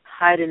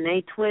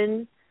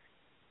hydanatoin,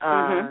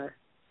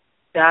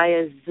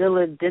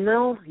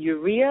 diazilodenyl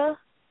urea,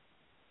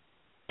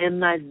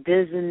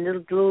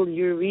 imidazonidyl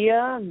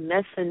urea,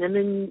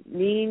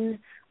 methenamine,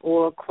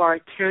 or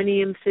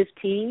quaternium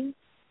 15.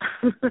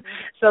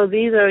 So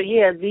these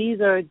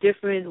are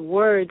different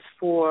words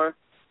for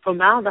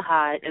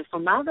formaldehyde, and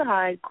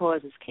formaldehyde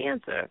causes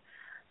cancer.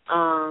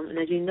 And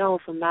as you know,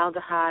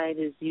 formaldehyde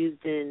is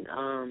used in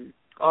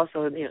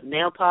also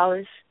nail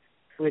polish,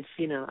 which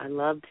I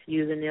loved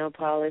using nail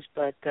polish,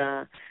 but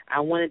I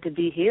wanted to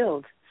be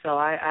healed, so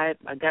I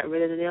got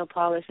rid of the nail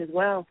polish as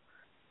well.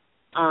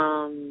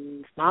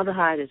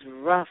 Formaldehyde is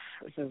rough.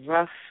 It's a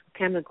rough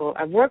chemical.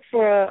 I worked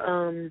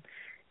for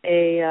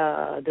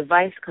a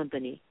device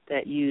company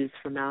that used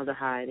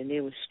formaldehyde, and they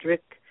were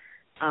strict.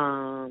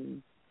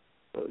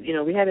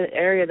 We had an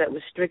area that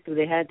was strict where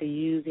they had to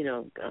use,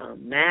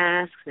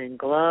 masks and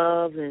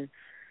gloves and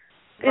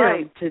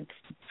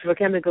for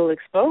chemical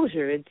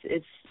exposure.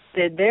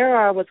 There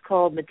are what's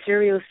called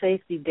material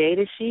safety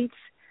data sheets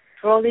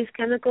for all these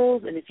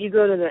chemicals, and if you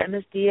go to the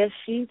MSDS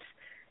sheets,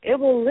 it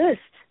will list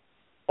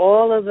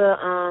all of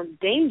the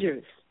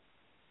dangers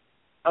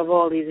of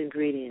all these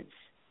ingredients.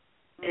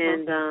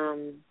 And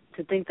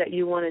to think that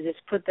you want to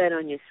just put that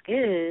on your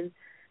skin,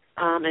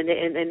 and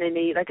then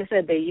they, like I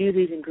said, they use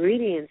these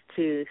ingredients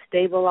to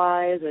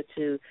stabilize or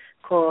to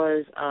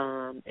cause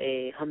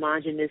a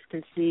homogeneous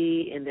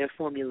consistency in their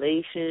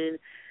formulation,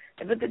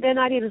 but they're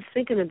not even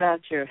thinking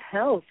about your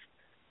health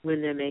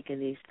when they're making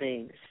these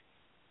things.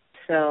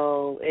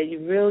 So it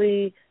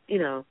really,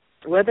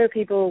 whether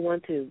people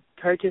want to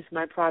purchase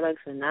my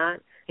products or not,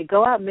 you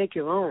go out and make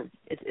your own.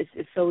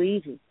 It's so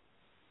easy.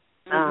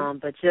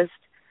 But just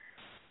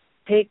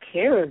take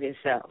care of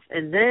yourself.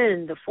 And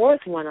then the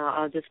fourth one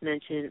I'll just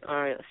mention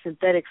are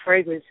synthetic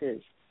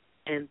fragrances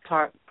and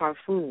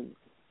parfum,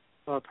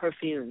 or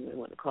perfume, we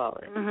want to call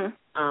it.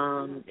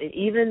 And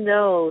even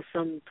though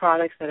some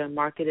products that are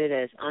marketed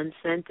as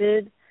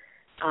unscented,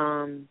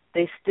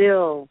 they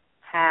still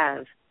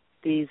have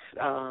these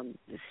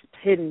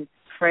hidden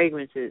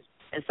fragrances.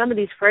 And some of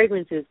these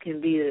fragrances can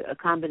be a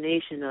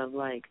combination of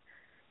like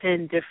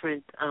 10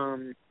 different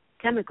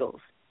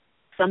chemicals.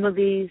 Some of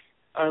these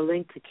are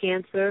linked to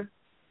cancer.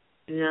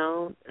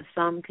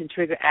 Some can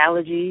trigger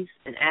allergies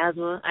and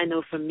asthma. I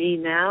know for me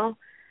now,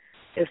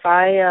 if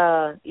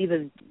I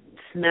even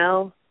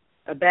smell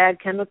a bad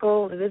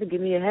chemical, it'll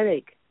give me a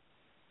headache.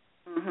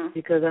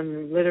 Because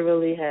I'm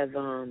literally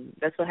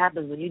that's what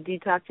happens when you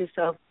detox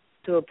yourself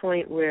to a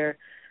point where,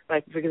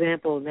 like, for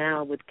example,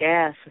 now with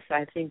gas,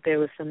 I think there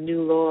was some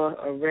new law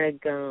or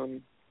reg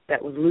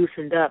that was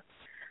loosened up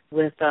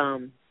with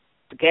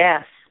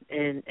gas.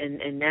 And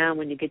now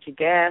when you get your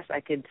gas, I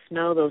could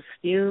smell those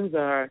fumes,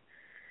 or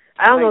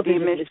I don't know if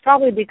it's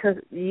probably because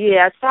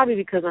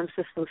I'm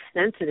just so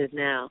sensitive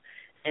now.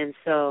 And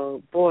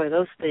so, boy,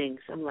 those things,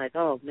 I'm like,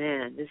 oh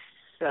man, this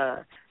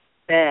is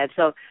bad.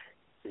 So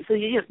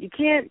you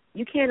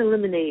can't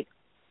eliminate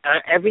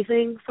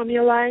everything from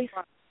your life,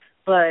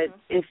 but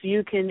if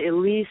you can at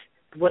least,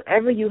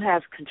 whatever you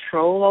have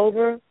control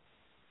over,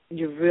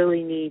 you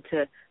really need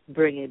to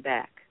bring it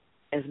back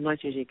as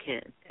much as you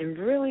can, and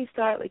really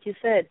start, like you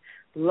said,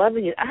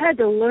 loving it. I had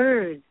to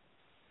learn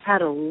how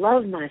to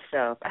love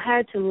myself. I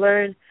had to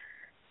learn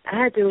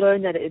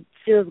that it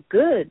feels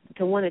good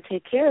to want to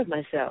take care of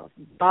myself,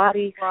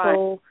 body,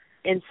 soul,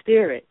 and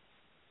spirit,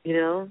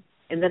 and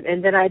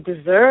that I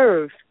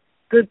deserve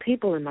good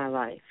people in my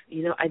life.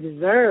 I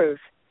deserve,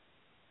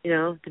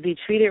 to be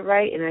treated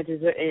right, and I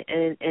deserve,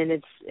 and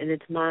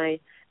it's my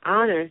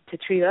honor to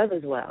treat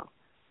others well.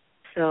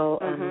 So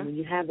when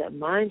you have that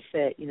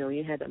mindset,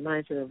 you have that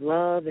mindset of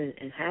love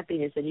and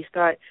happiness, and you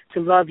start to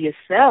love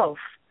yourself,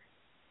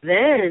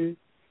 then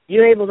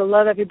you're able to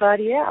love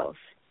everybody else.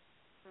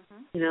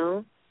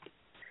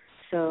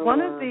 So one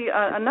of the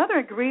another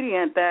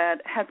ingredient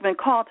that has been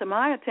called to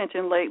my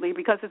attention lately,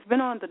 because it's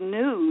been on the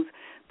news,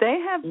 they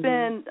have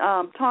been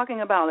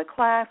talking about a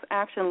class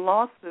action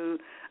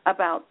lawsuit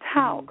about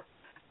talc,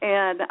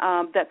 and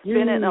that's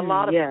been in a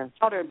lot of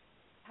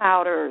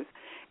powders.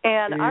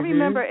 And I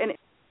remember, and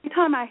every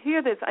time I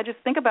hear this, I just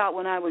think about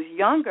when I was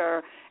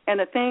younger, and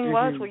the thing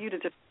was for you to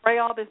just spray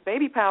all this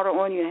baby powder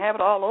on you and have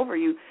it all over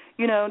you,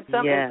 and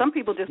some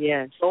people just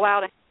go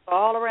out and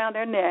all around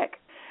their neck.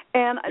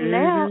 And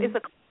now it's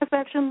a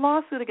class action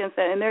lawsuit against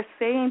that, and they're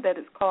saying that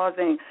it's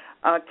causing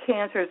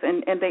cancers,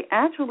 and they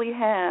actually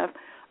have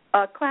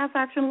a class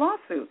action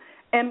lawsuit.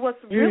 And what's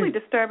really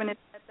disturbing is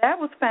that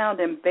was found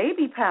in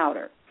baby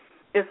powder.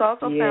 It's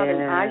also found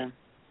in eye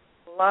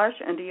blush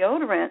and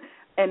deodorant,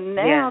 and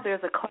now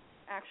there's a class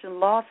action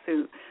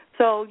lawsuit.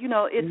 So,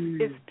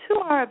 it's to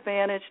our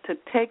advantage to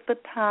take the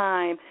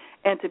time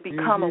and to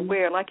become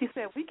aware. Like you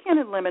said, we can't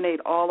eliminate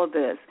all of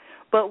this,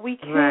 but we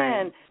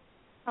can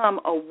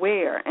become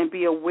aware and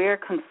be aware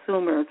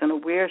consumers and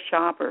aware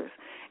shoppers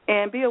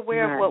and be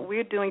aware of what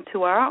we're doing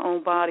to our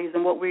own bodies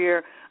and what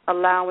we're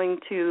allowing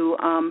to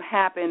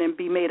happen and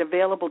be made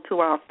available to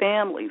our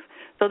families.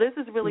 So this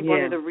is really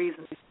one of the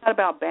reasons. It's not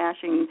about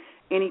bashing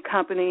any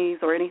companies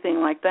or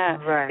anything like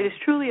that. It is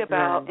truly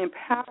about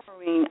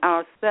empowering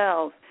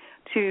ourselves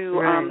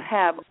to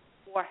have a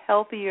more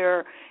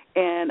healthier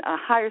and a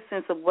higher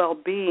sense of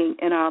well-being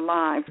in our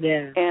lives.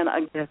 And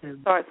it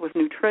starts with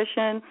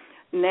nutrition.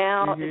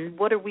 Now, it's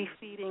what are we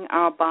feeding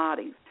our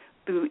bodies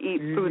through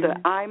the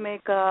eye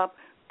makeup,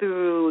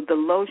 through the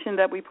lotion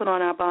that we put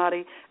on our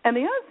body. And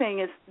the other thing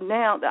is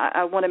now that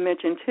I want to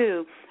mention,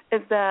 too,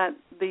 is that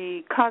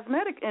the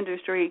cosmetic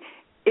industry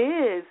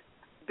is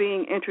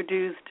being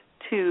introduced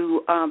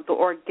to the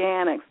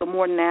organics, the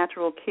more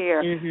natural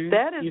care.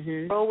 That is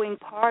a growing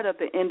part of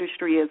the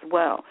industry as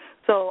well.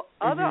 So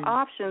other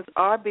options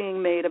are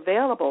being made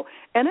available,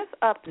 and it's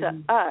up to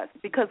us,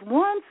 because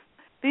once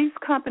these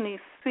companies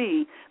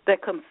see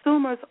that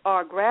consumers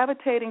are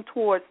gravitating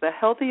towards the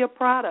healthier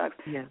products,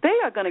 they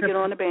are going to get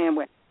on the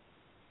bandwagon.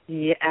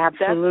 Yeah,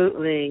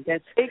 absolutely.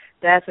 That's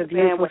a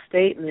beautiful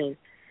statement.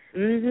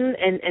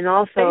 And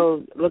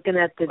also looking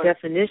at the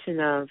definition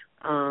of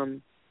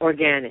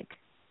organic,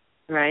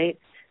 right?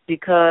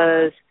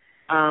 Because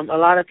a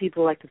lot of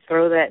people like to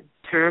throw that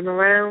term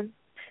around,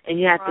 and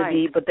you have to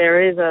be. But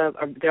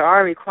there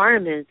are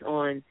requirements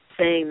on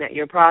saying that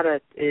your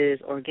product is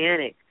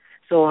organic.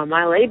 So on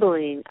my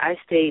labeling, I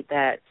state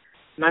that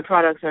my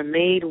products are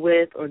made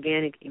with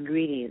organic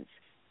ingredients.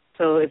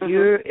 So if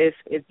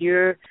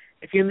you're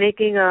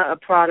making a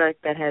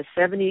product that has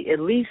at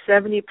least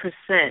 70%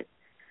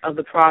 of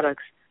the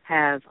products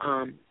have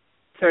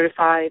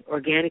certified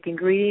organic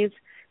ingredients,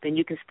 then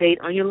you can state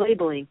on your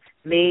labeling,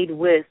 made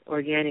with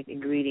organic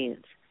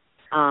ingredients.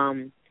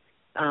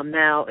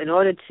 Now, in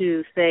order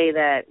to say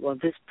that,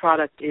 this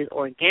product is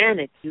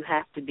organic, you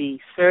have to be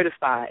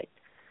certified,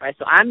 right?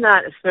 So I'm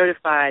not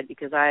certified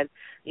because that's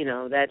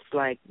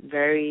like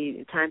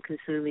very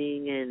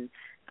time-consuming and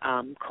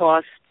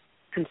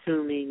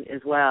cost-consuming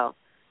as well.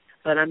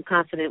 But I'm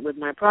confident with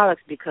my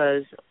products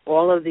because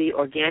all of the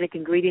organic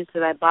ingredients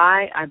that I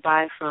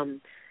buy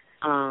from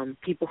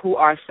people who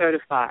are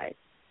certified.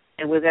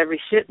 And with every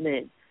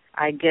shipment,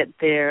 I get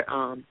their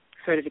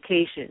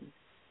certification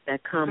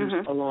that comes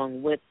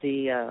along with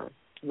the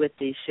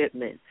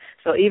shipment.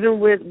 So even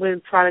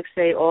when products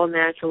say all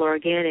natural or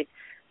organic,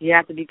 you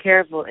have to be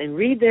careful and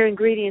read their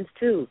ingredients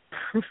too.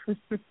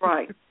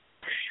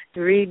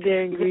 Read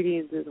their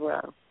ingredients as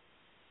well.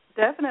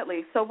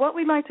 Definitely. So what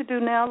we'd like to do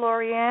now,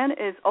 Lorianne,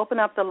 is open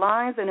up the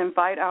lines and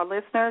invite our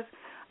listeners.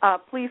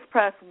 Please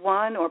press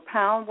 1 or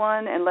pound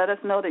 1 and let us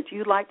know that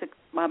you'd like to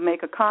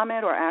make a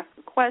comment or ask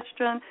a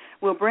question.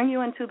 We'll bring you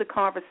into the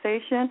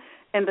conversation.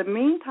 In the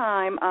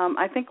meantime,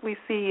 I think we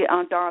see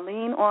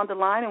Darlene on the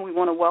line, and we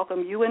want to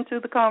welcome you into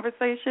the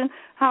conversation.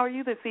 How are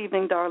you this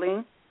evening,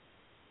 Darlene?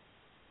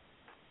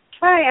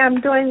 Hi,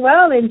 I'm doing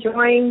well,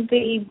 enjoying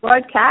the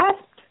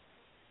broadcast.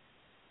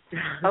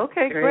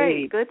 Okay,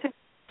 great. Good to have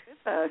you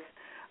with us.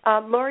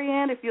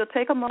 Lorianne, if you'll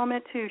take a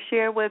moment to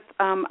share with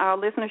our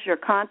listeners your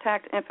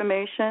contact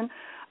information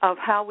of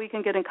how we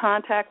can get in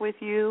contact with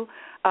you,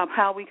 of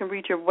how we can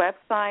reach your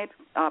website,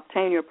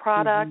 obtain your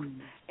products,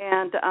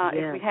 and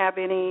if we have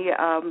any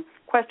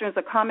questions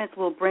or comments,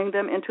 we'll bring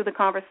them into the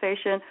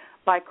conversation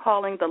by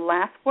calling the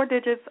last 4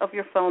 digits of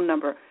your phone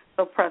number.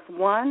 So press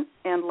 1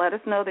 and let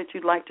us know that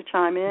you'd like to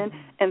chime in.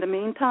 In the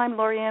meantime,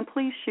 Lorianne,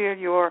 please share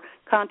your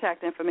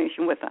contact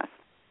information with us.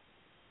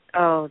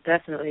 Oh,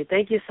 definitely.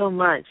 Thank you so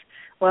much.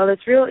 Well,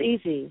 it's real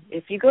easy.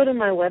 If you go to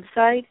my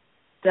website,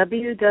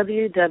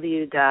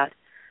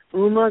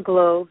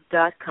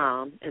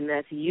 www.umaglow.com, and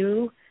that's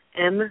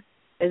U-M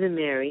as in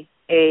Mary,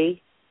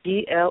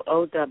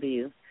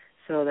 A-G-L-O-W.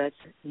 So that's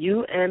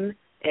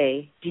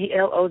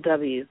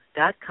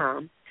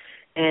UMAGLOW.com.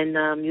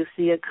 And you'll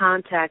see a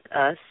Contact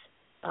Us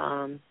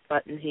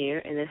button here,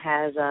 and it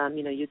has,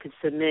 you can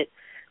submit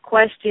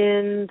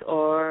questions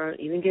or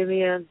even give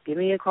me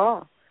a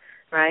call.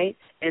 Right?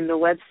 And the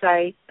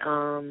website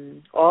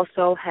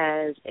also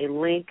has a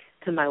link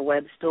to my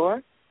web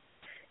store.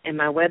 And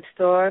my web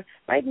store,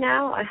 right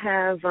now I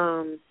have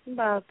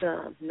about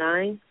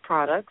 9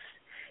 products.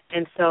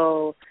 And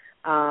so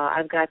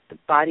I've got the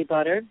body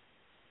butter,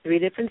 3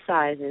 different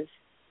sizes.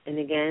 And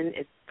again,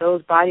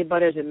 those body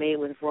butters are made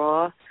with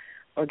raw,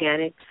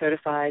 organic,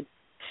 certified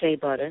shea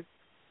butter.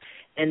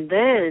 And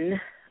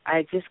then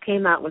I just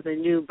came out with a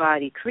new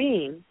body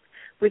cream,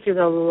 which is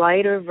a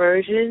lighter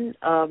version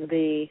of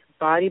the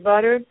body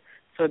butter,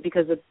 So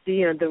because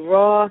the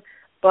raw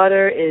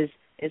butter is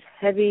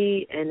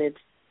heavy, and it's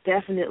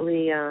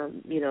definitely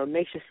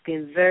makes your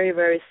skin very,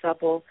 very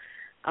supple.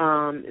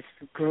 It's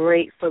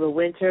great for the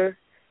winter,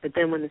 but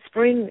then when the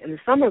spring and the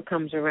summer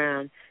comes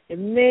around, it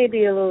may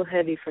be a little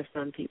heavy for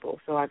some people.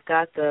 So I've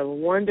got the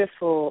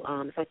wonderful,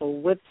 it's like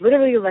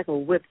literally like a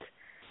whipped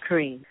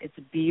cream. It's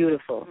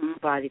beautiful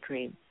body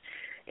cream.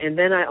 And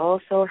then I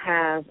also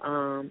have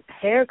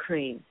hair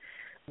cream,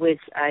 which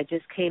I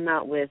just came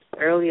out with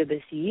earlier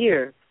this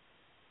year,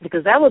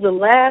 because that was the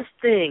last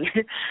thing.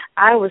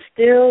 I was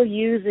still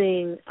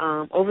using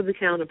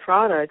over-the-counter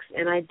products,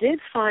 and I did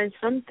find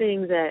some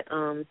things at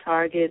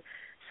Target,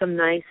 some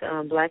nice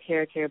black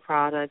hair care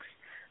products,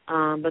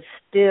 but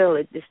still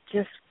it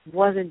just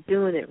wasn't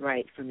doing it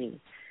right for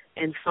me.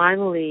 And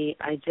finally,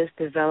 I just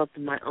developed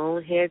my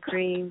own hair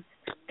cream,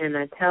 and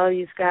I tell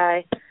you,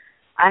 Sky,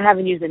 I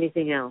haven't used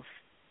anything else.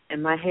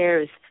 And my hair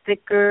is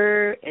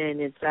thicker, and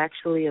it's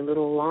actually a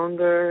little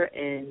longer,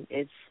 and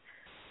it's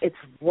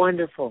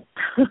wonderful.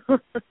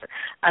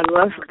 I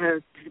love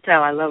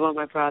all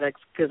my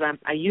products because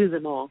I use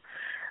them all.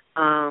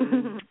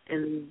 And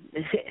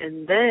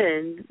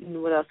then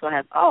what else do I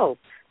have? Oh,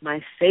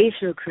 my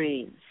facial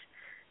creams,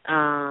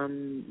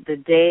 the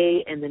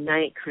day and the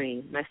night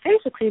cream. My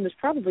facial cream is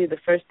probably the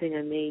first thing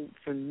I made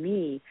for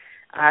me.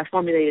 I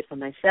formulated for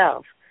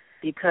myself,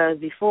 because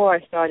before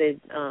I started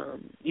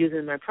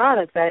using my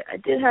products, I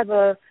did have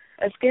a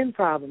skin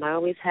problem. I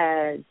always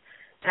had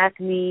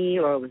acne,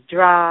 or it was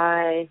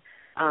dry.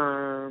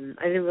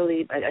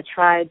 I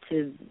tried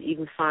to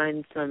even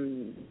find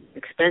some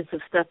expensive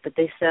stuff that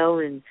they sell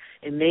in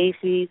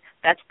Macy's.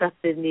 That stuff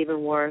didn't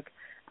even work.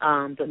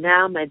 But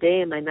now my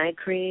day and my night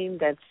cream,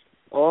 that's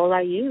all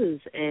I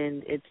use,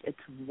 and it's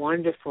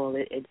wonderful.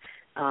 It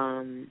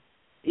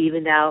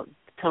evened out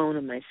the tone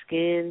of my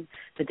skin.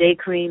 The day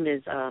cream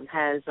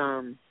has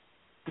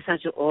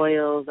essential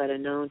oils that are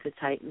known to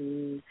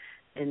tighten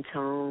and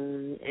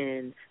tone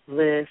and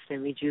lift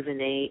and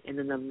rejuvenate. And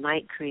then the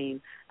night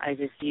cream, I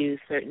just use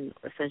certain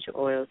essential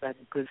oils that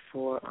are good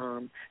for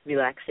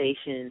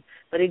relaxation.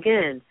 But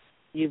again,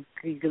 you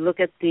can look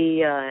at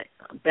the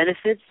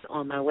benefits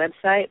on my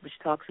website, which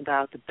talks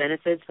about the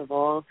benefits of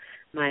all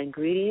my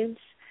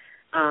ingredients.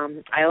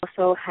 I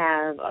also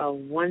have a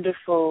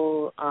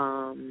wonderful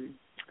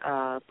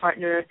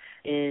partner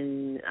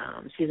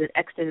she's in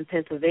Exton,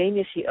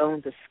 Pennsylvania. She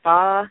owns a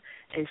spa,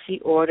 and she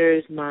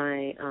orders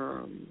my,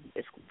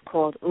 it's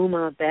called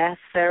Uma Bath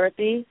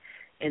Therapy.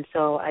 And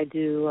so I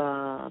do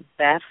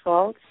bath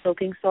salts,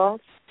 soaking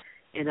salts,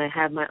 and I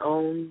have my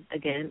own,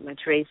 again, my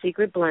trade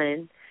secret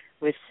blend,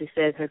 which she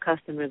says her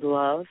customers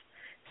love.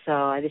 So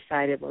I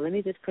decided, well, let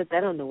me just put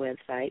that on the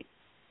website.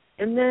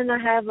 And then I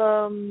have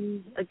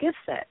a gift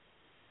set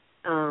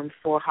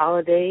for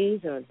holidays,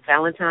 or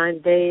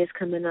Valentine's Day is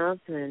coming up,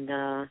 and,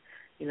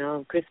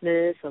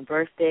 Christmas or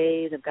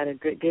birthdays. I've got a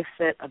good gift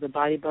set of the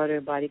body butter,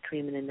 body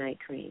cream, and the night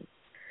cream.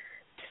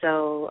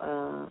 So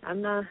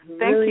I'm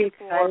really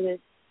excited.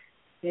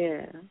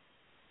 Yeah.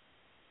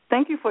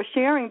 Thank you for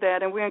sharing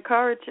that, and we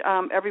encourage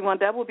everyone,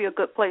 that will be a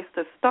good place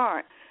to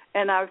start.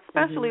 And I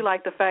especially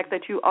like the fact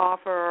that you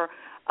offer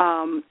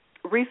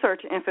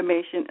research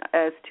information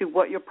as to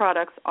what your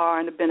products are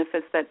and the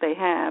benefits that they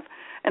have.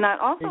 And I'd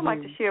also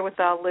like to share with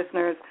our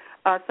listeners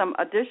some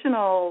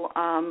additional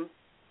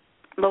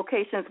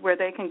locations where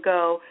they can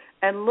go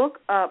and look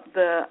up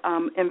the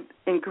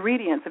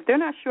ingredients. If they're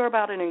not sure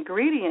about an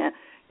ingredient,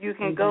 you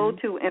can go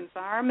to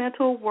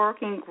Environmental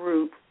Working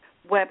Group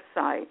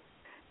website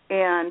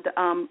and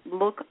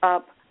look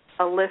up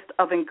a list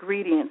of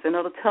ingredients, and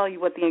it'll tell you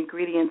what the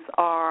ingredients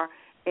are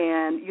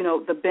and,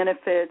 the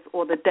benefits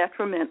or the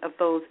detriment of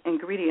those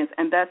ingredients.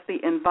 And that's the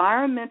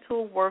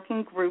Environmental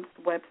Working Group's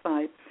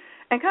website.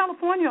 And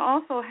California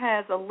also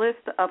has a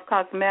list of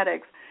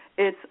cosmetics.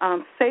 It's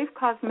Safe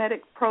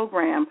Cosmetic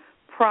Program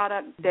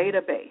Product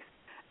Database.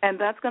 And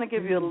that's going to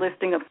give you a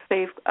listing of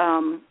safe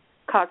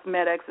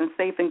cosmetics and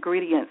safe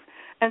ingredients,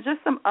 and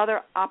just some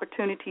other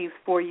opportunities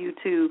for you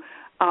to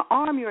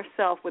arm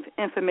yourself with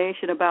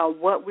information about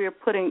what we're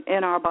putting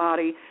in our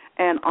body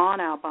and on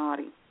our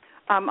body.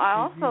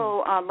 I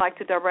also like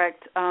to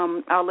direct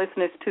our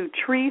listeners to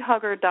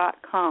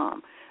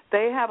treehugger.com.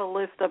 They have a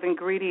list of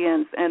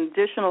ingredients and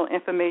additional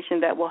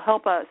information that will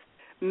help us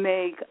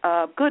make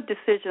good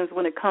decisions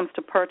when it comes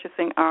to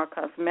purchasing our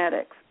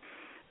cosmetics.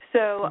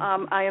 So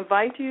I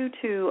invite you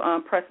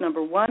to press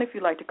number 1 if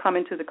you'd like to come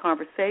into the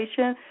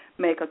conversation,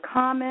 make a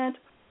comment,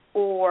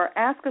 or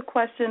ask a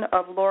question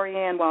of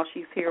Lorianne while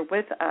she's here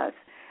with us.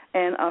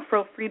 And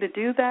feel free to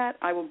do that.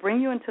 I will bring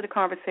you into the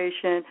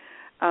conversation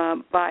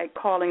by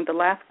calling the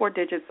last 4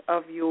 digits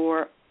of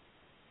your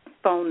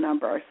phone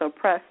number. So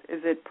press,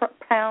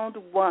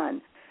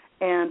 #1,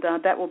 and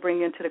that will bring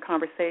you into the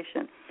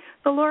conversation.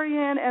 So,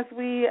 Lorianne, as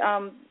we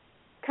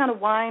kind of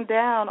wind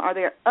down, is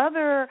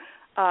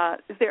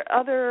there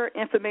other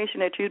information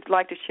that you'd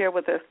like to share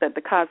with us that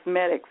the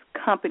cosmetics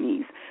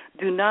companies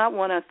do not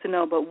want us to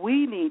know, but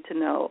we need to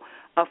know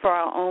for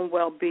our own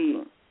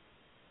well-being?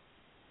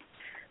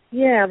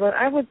 Yeah, but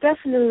I would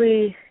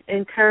definitely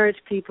encourage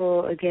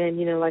people, again,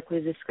 like we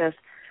discussed,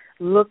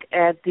 look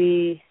at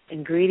the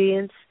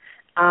ingredients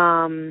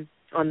on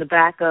the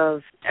back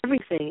of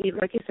everything.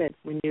 Like you said,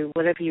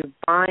 whenever you're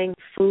buying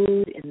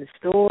food in the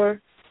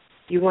store,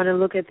 you want to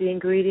look at the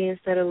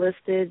ingredients that are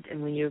listed,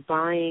 and when you're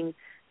buying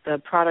the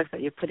products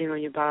that you're putting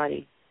on your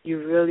body, you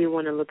really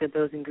want to look at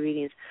those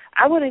ingredients.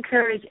 I would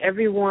encourage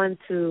everyone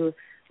to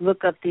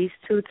look up these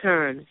two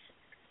terms,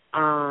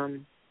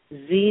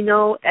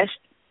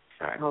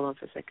 Sorry, hold on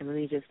for a second. Let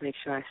me just make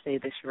sure I say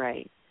this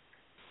right.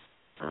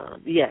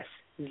 Yes,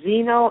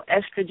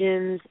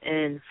 xenoestrogens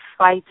and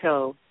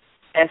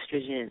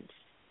phytoestrogens.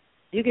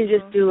 You can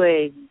just do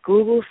a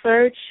Google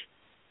search,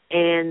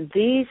 and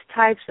these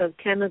types of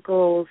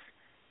chemicals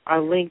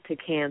are linked to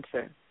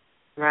cancer,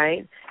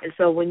 right? And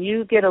so when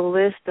you get a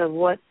list of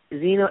what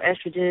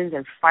xenoestrogens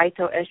and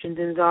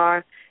phytoestrogens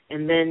are,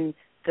 and then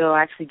they'll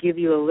actually give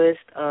you a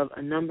list of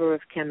a number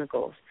of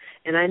chemicals.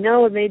 And I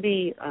know it may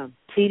be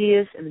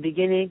tedious in the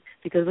beginning,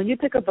 because when you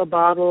pick up a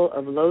bottle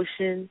of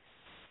lotion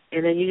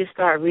and then you just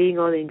start reading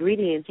all the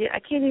ingredients, I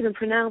can't even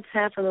pronounce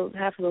half of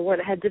the word.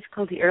 I had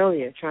difficulty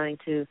earlier trying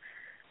to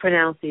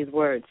pronounce these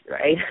words,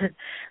 right?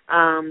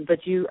 But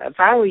if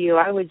I were you,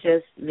 I would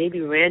just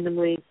maybe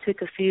randomly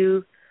pick a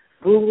few,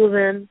 Google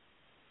them,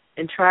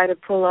 and try to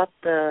pull up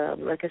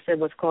like I said,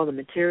 what's called the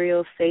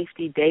material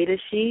safety data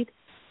sheet,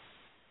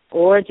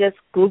 or just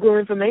Google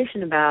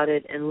information about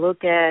it and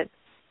look at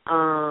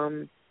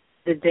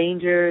the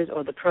dangers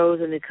or the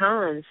pros and the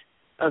cons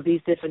of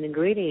these different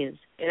ingredients.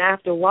 And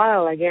after a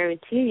while, I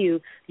guarantee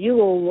you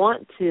will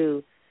want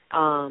to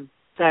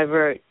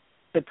divert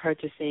to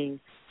purchasing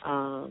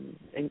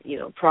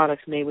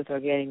products made with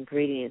organic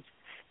ingredients.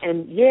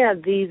 And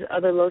these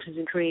other lotions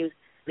and creams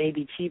may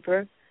be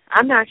cheaper.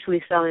 I'm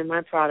actually selling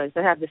my products.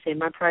 I have to say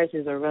my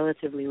prices are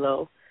relatively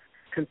low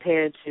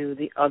compared to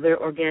the other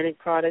organic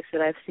products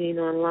that I've seen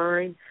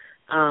online.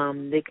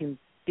 They can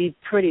be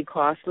pretty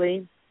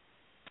costly.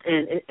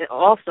 And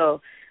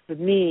also, with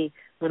me,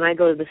 when I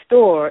go to the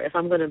store, if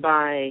I'm going to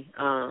buy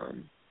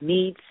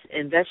meats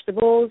and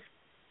vegetables,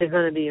 they're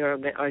going to be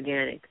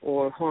organic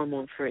or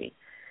hormone-free.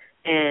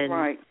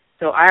 And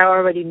so I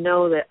already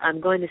know that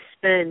I'm going to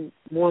spend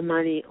more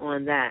money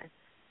on that.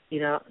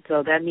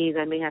 So that means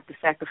I may have to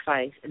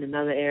sacrifice in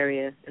another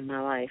area in my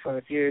life. Or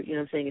if you're,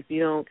 if you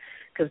don't,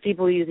 because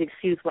people use the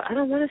excuse, well, I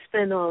don't want to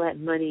spend all that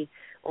money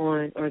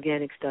on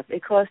organic stuff.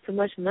 It costs too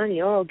much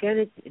money. Or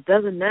organic, it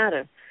doesn't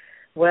matter.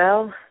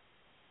 Well,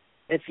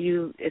 if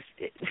you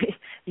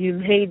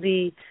may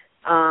be,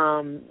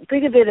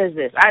 think of it as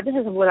this. This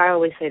is what I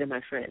always say to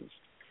my friends,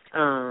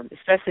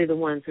 especially the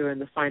ones who are in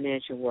the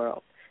financial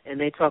world, and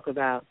they talk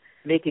about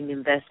making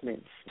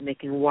investments,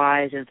 making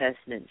wise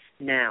investments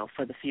now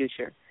for the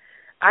future.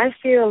 I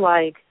feel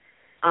like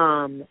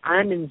I'm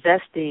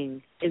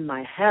investing in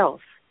my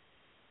health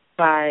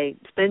by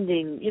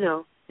spending,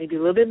 maybe a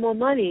little bit more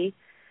money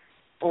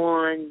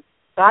on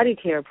body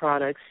care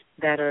products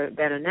that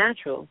are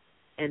natural,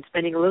 and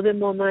spending a little bit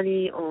more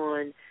money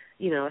on,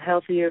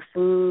 healthier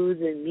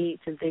foods and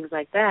meats and things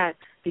like that,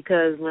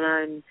 because when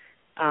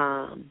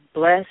I'm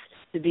blessed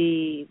to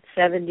be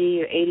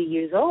 70 or 80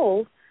 years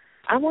old,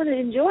 I want to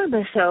enjoy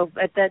myself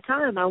at that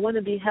time. I want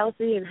to be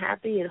healthy and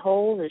happy and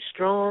whole and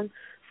strong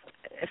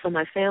for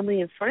my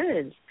family and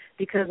friends,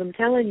 because I'm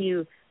telling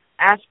you,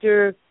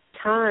 after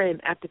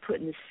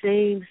putting the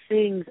same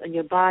things on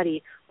your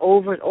body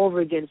over and over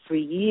again for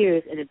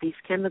years, and if these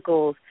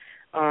chemicals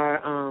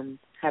are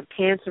have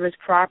cancerous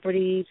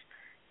properties,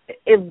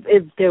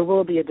 there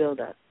will be a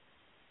buildup.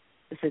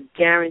 It's a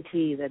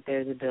guarantee that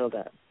there's a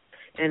buildup.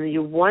 And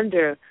you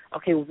wonder,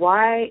 okay,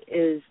 why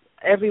is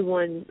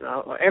everyone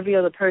or every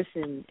other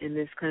person in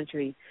this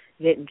country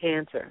getting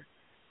cancer?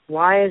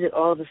 Why is it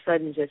all of a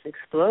sudden just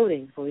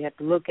exploding? So we have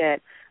to look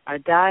at our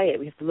diet.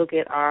 We have to look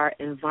at our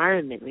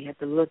environment. We have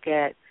to look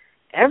at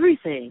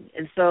everything.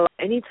 And so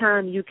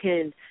anytime you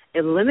can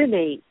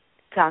eliminate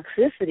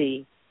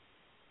toxicity,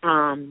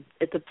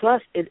 it's a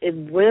plus. It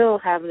will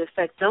have an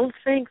effect. Don't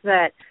think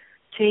that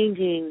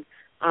changing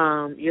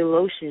your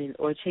lotion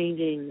or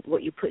changing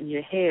what you put in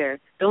your hair,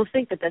 don't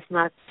think that that's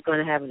not going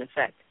to have an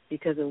effect,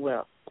 because it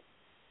will.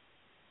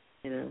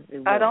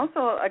 I'd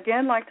also,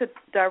 again, like to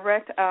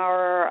direct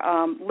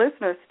our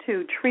listeners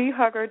to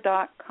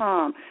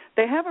treehugger.com.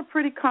 They have a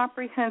pretty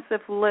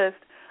comprehensive list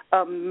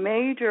of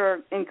major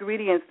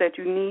ingredients that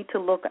you need to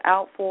look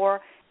out for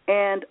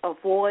and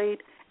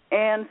avoid,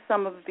 and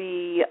some of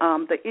the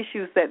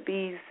issues that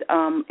these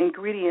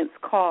ingredients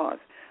cause.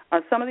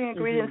 Some of the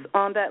ingredients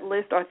on that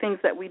list are things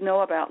that we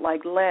know about,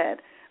 like lead.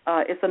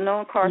 It's a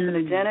known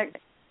carcinogenic.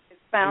 It's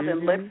found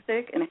in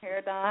lipstick and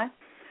hair dye.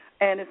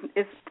 And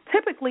it's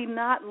typically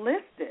not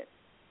listed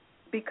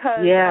because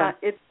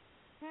it's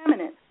a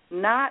contaminant,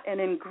 not an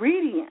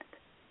ingredient.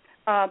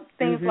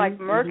 Things like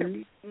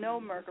mercury.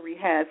 No, mercury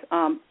has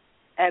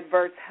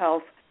adverse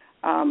health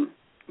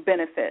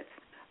benefits.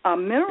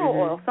 Mineral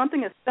oil,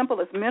 something as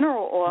simple as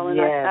mineral oil,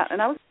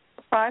 and I was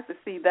surprised to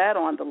see that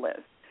on the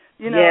list.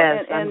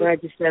 I'm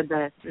glad you said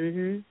that.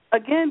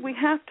 Again, we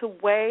have to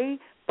weigh,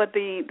 But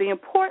the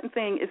important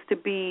thing is to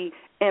be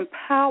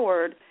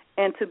empowered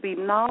and to be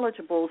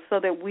knowledgeable so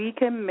that we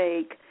can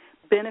make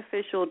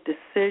beneficial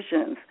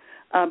decisions.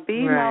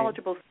 Be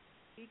knowledgeable so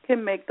we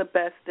can make the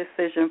best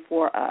decision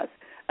for us.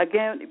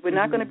 Again, we're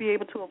not going to be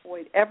able to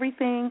avoid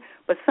everything,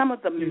 but some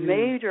of the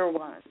major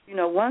ones.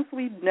 Once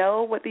we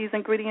know what these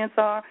ingredients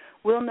are,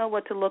 we'll know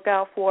what to look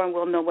out for and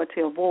we'll know what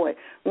to avoid.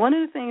 One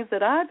of the things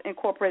that I've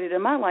incorporated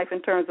in my life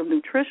in terms of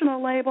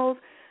nutritional labels,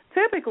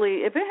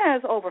 typically, if it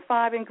has over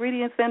 5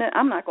 ingredients in it,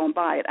 I'm not going to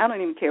buy it. I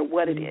don't even care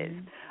what it is.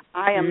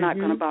 I am not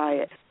going to buy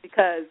it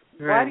because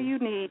why do you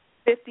need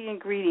 50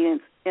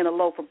 ingredients in a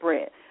loaf of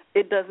bread?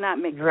 It does not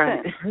make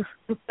sense.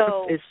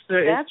 So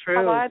that's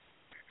how I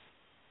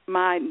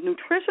my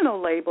nutritional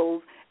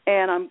labels,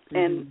 and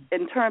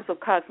in terms of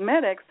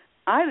cosmetics,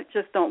 I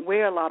just don't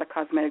wear a lot of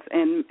cosmetics.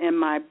 And in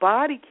my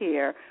body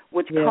care,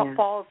 which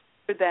falls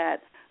under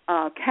that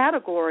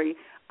category,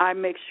 I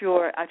make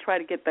sure I try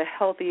to get the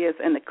healthiest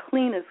and the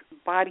cleanest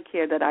body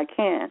care that I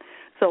can.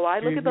 So I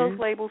look at those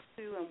labels,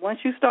 too, and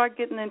once you start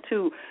getting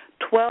into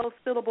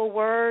 12-syllable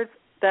words,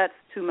 that's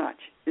too much.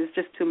 It's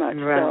just too much.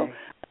 Right.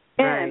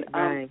 So, and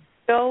the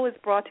show is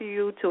brought to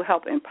you to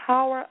help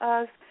empower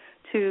us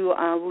to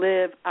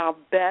live our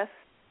best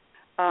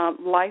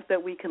life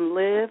that we can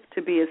live,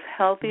 to be as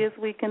healthy as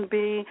we can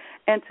be,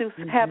 and to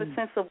have a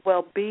sense of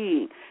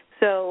well-being.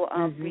 So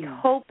we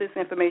hope this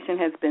information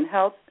has been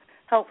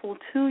helpful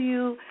to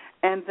you,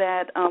 and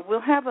that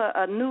we'll have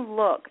a new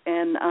look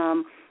and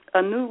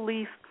a new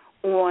leaf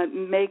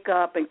on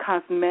makeup and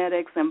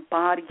cosmetics and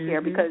body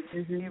care, because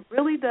it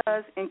really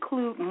does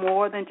include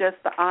more than just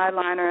the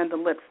eyeliner and the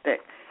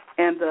lipstick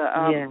and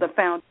the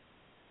foundation.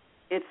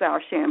 It's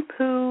our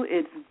shampoo,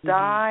 it's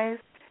dyes,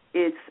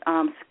 it's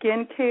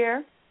skin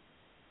care,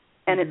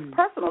 and it's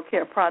personal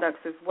care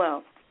products as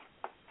well.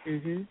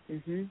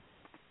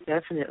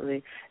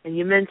 Definitely. And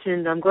you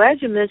mentioned, I'm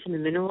glad you mentioned the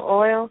mineral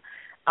oil,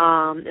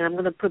 and I'm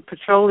going to put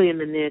petroleum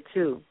in there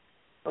too,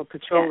 or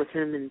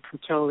petrolatum and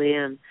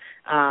petroleum,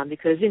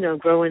 because,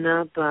 growing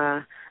up,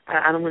 I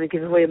don't want to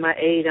give away my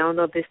age. I don't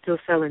know if they're still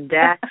selling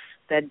Dax,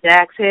 that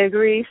Dax hair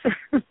grease.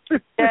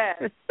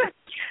 Yes.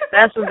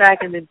 That's from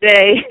back in the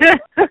day.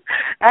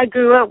 I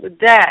grew up with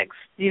Dax,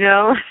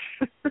 but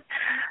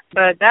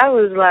that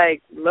was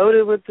like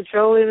loaded with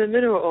petroleum and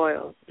mineral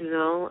oil, a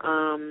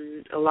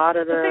lot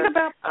of the thing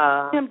about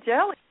petroleum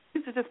jelly,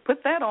 you should just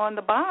put that on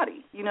the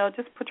body,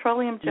 just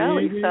petroleum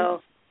jelly.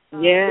 So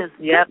yeah,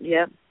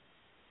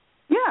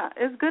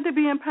 it's good to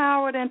be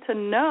empowered and to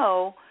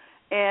know,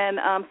 and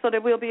so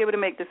that we'll be able to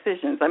make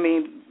decisions. I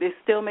mean, there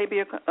still may be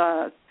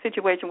a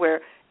situation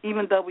where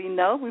even though we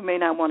know, we may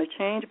not want to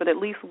change, but at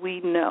least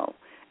we know,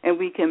 and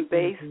we can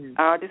base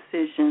our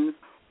decisions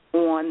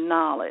on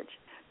knowledge.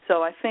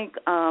 So I think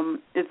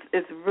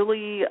it's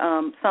really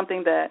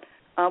something that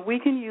we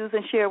can use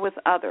and share with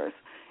others.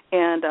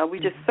 And we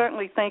just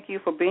certainly thank you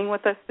for being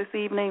with us this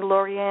evening,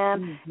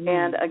 Lorianne.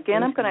 And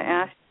again, I'm going to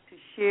ask you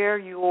to share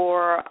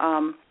your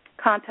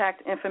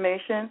contact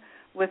information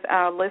with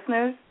our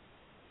listeners.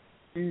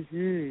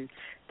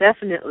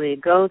 Definitely.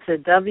 Go to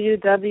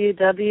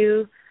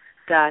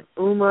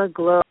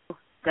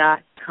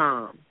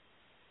www.umaglow.com.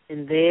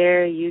 And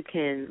there you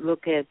can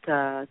look at,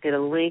 get a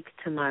link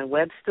to my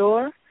web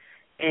store,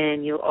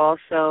 and you'll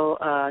also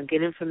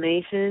get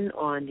information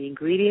on the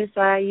ingredients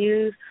I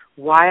use,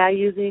 why I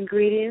use the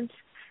ingredients.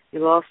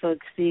 You'll also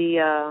see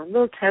a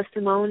little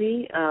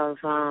testimony of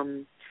how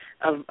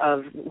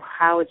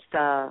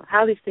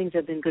these things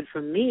have been good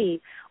for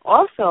me.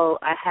 Also,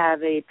 I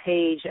have a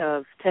page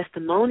of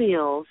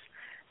testimonials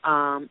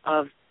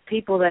of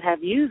people that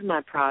have used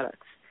my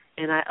products,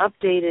 and I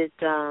update it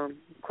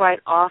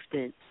quite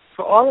often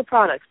for all the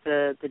products,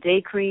 the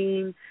day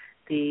cream,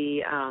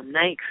 the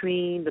night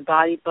cream, the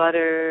body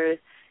butter,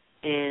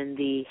 and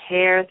the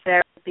hair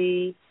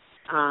therapy.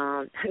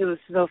 It was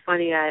so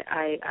funny.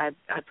 I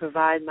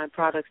provide my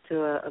products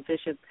to a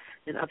bishop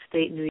in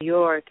upstate New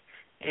York,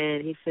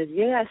 and he said,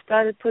 I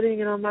started putting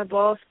it on my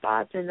bald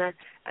spots, and I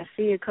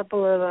see a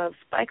couple of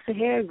spikes of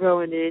hair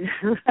growing in.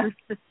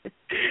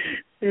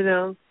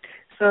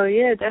 So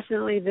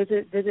definitely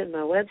visit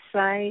my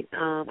website.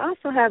 I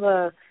also have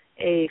a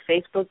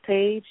Facebook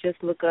page.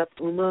 Just look up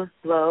Uma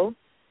Glow.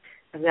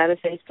 I've got a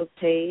Facebook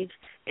page,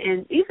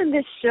 and even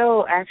this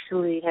show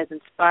actually has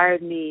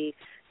inspired me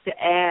to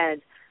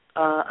add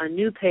a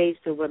new page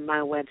to my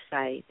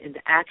website and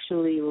to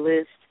actually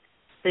list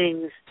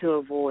things to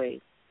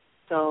avoid.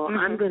 So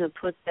I'm going to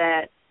put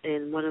that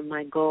in one of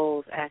my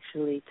goals,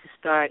 actually, to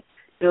start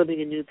building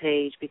a new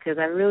page, because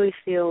I really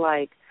feel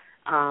like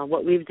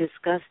what we've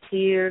discussed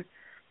here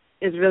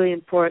is really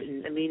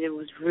important. I mean, it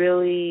was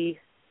really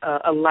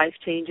a life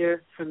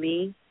changer for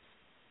me,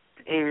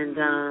 and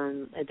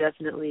I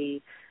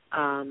definitely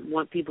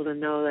want people to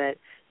know that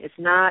it's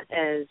not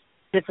as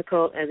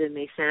difficult as it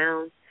may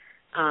sound.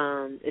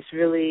 It's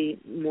really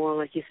more,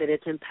 like you said,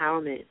 it's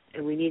empowerment,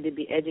 and we need to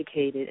be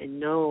educated and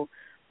know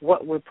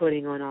what we're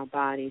putting on our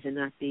bodies and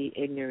not be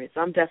ignorant.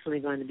 So I'm definitely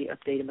going to be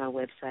updating my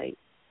website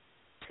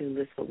to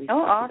list what we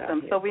Oh, talked awesome.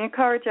 about here. So we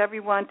encourage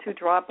everyone to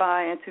drop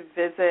by and to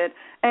visit.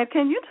 And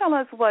can you tell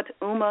us what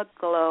Uma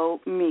Glow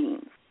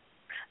means?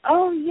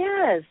 Oh,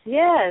 yes.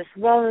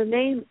 Well, the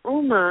name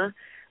Uma,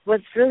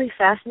 what's really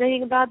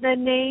fascinating about that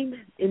name,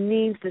 it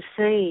means the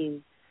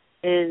same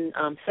in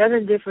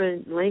 7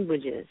 different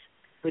languages,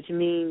 which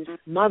means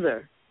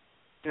mother,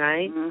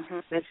 right? Mm-hmm.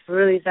 That's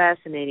really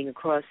fascinating.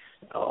 Across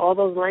all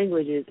those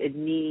languages, it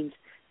means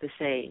the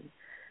same.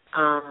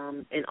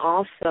 And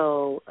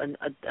also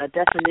a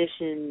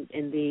definition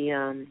in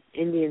the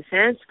Indian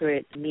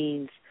Sanskrit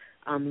means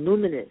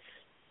luminous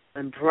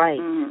and bright.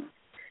 Mm-hmm.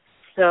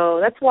 So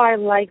that's why I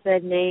like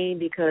that name,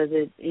 because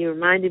it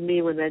reminded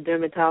me when that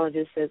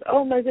dermatologist says,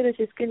 "Oh my goodness,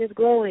 your skin is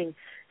glowing."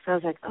 So I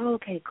was like, "Oh,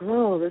 okay,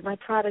 glow. My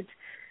product,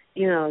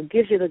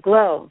 gives you the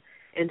glow."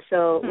 And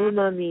so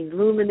Uma means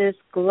luminous,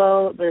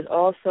 glow, but it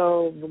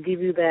also will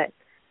give you that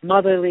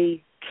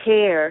motherly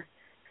care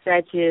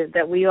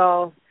that we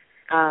all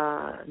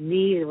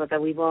need and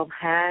that we've all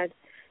had.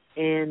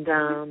 And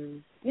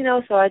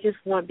so I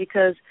just want,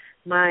 because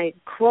my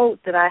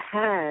quote that I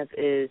have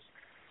is,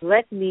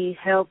 "Let me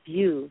help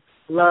you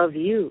love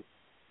you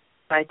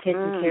by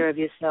taking care of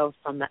yourself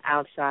from the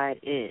outside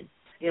in."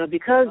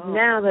 Because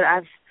now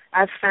that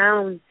I've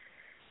found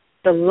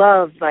the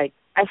love, like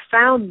I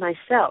found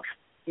myself,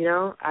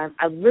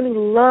 I really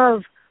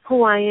love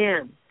who I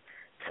am.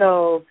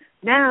 So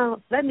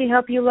now let me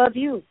help you love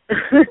you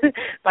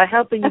by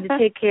helping you to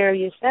take care of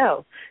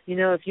yourself.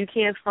 If you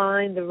can't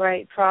find the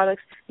right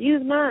products,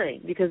 use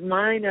mine, because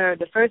mine are,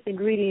 the first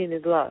ingredient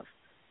is love,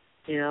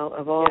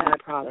 of all my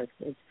products.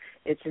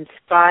 It's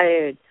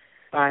inspired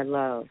by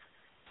love.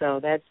 So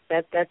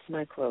that's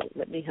my quote.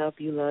 Let me help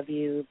you love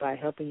you by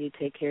helping you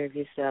take care of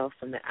yourself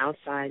from the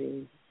outside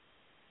in.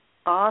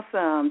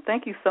 Awesome.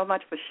 Thank you so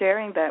much for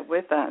sharing that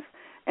with us.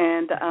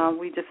 And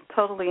we just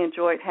totally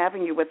enjoyed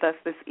having you with us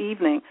this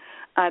evening.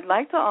 I'd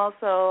like to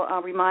also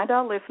remind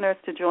our listeners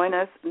to join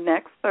us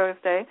next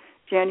Thursday,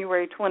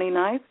 January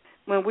 29th,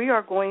 when we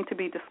are going to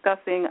be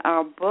discussing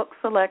our book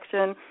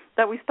selection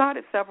that we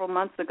started several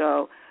months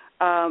ago,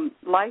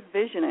 Life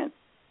Visioning,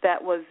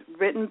 that was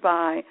written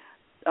by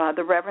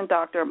the Reverend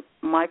Dr.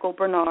 Michael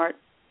Bernard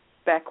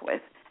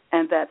Beckwith,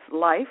 and that's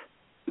Life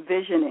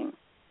Visioning.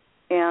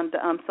 And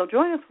so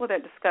join us for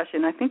that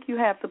discussion. I think you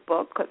have the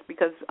book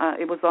because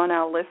it was on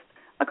our list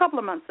a couple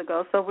of months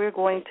ago, so we're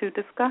going to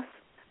discuss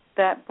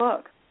that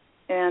book.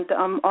 And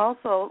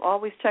also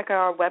always check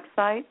our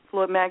website,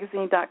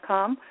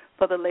 fluidmagazine.com,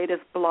 for the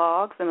latest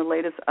blogs and the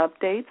latest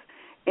updates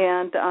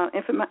and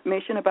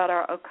information about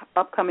our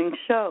upcoming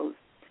shows.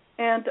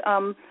 And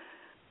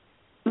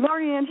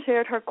Lorianne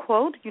shared her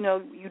quote. You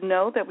know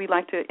that we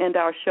like to end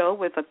our show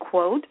with a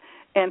quote,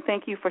 and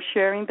thank you for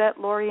sharing that,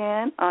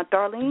 Lorianne.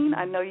 Darlene,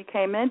 I know you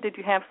came in. Did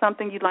you have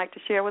something you'd like to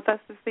share with us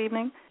this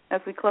evening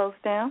as we close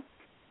down?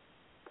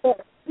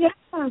 Yeah,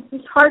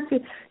 it's hard to.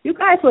 You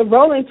guys were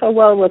rolling so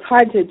well. It was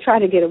hard to try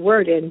to get a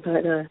word in,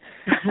 but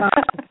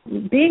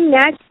being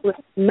natural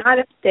is not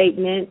a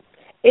statement.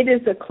 It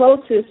is the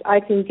closest I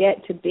can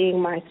get to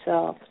being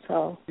myself.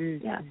 So,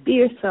 yeah, be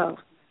yourself.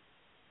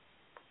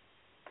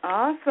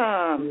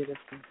 Awesome.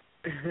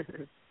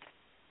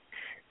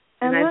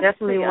 And I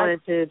definitely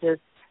wanted to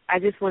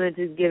wanted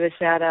to give a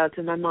shout out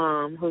to my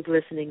mom, who's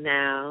listening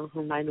now,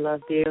 whom I love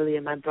dearly,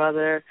 and my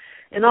brother,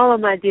 and all of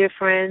my dear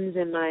friends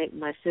and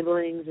my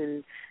siblings.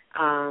 And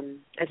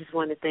I just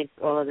want to thank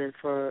all of them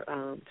for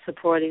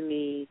supporting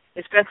me,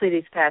 especially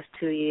these past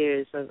 2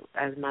 years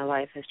as my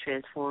life has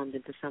transformed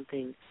into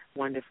something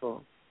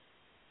wonderful.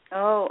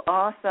 Oh,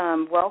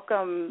 awesome.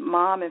 Welcome,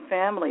 Mom and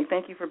family.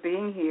 Thank you for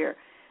being here.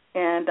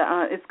 And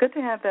it's good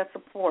to have that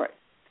support.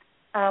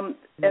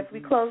 As we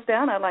close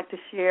down, I'd like to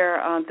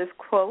share this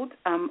quote.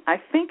 I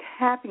think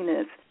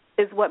happiness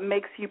is what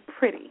makes you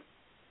pretty,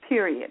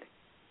 period.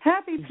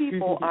 Happy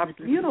people are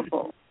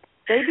beautiful.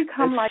 They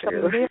become like a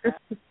mirror.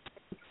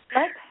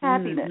 That's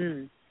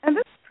happiness. And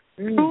this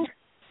is true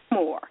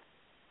more.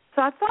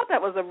 So I thought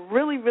that was a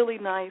really, really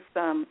nice,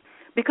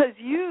 because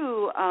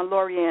you,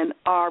 Lorianne,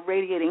 are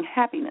radiating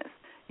happiness.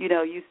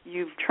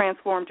 You've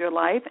transformed your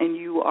life, and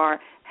you are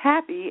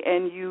happy,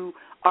 and you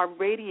are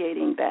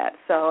radiating that.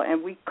 So,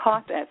 and we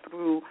caught that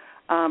through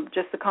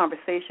just the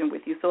conversation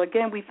with you. So,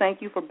 again, we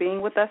thank you for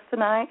being with us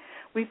tonight.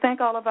 We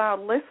thank all of our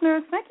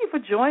listeners. Thank you for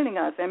joining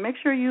us, and make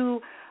sure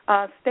you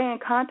stay in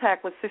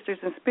contact with Sisters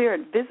in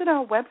Spirit. Visit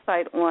our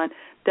website on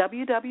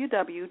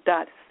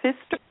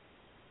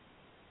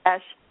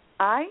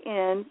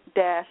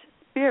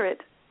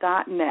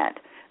sisters-in-spirit.net.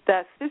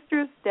 That's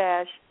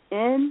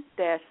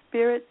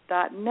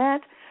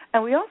sisters-in-spirit.net.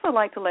 And we also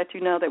like to let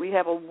you know that we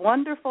have a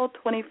wonderful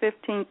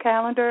 2015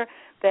 calendar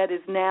that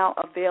is now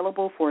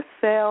available for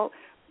sale.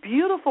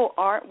 Beautiful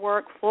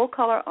artwork,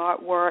 full-color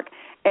artwork,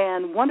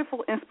 and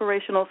wonderful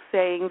inspirational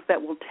sayings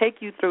that will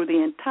take you through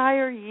the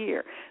entire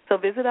year. So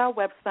visit our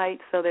website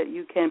so that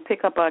you can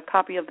pick up a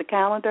copy of the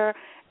calendar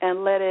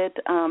and let it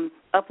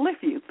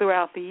uplift you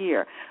throughout the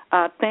year.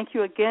 Thank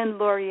you again,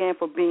 Lorianne,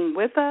 for being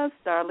with us.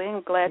 Darlene,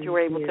 I'm glad you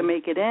were able to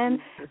make it in.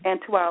 And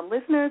to our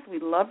listeners, we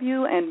love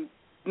you, and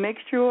make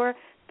sure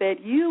that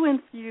you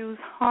infuse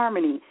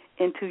harmony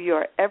into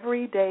your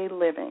everyday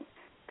living.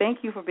 Thank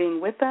you for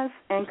being with us,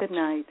 and good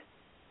night.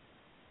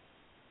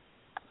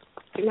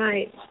 Good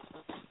night.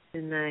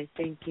 Good night.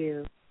 Thank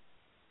you.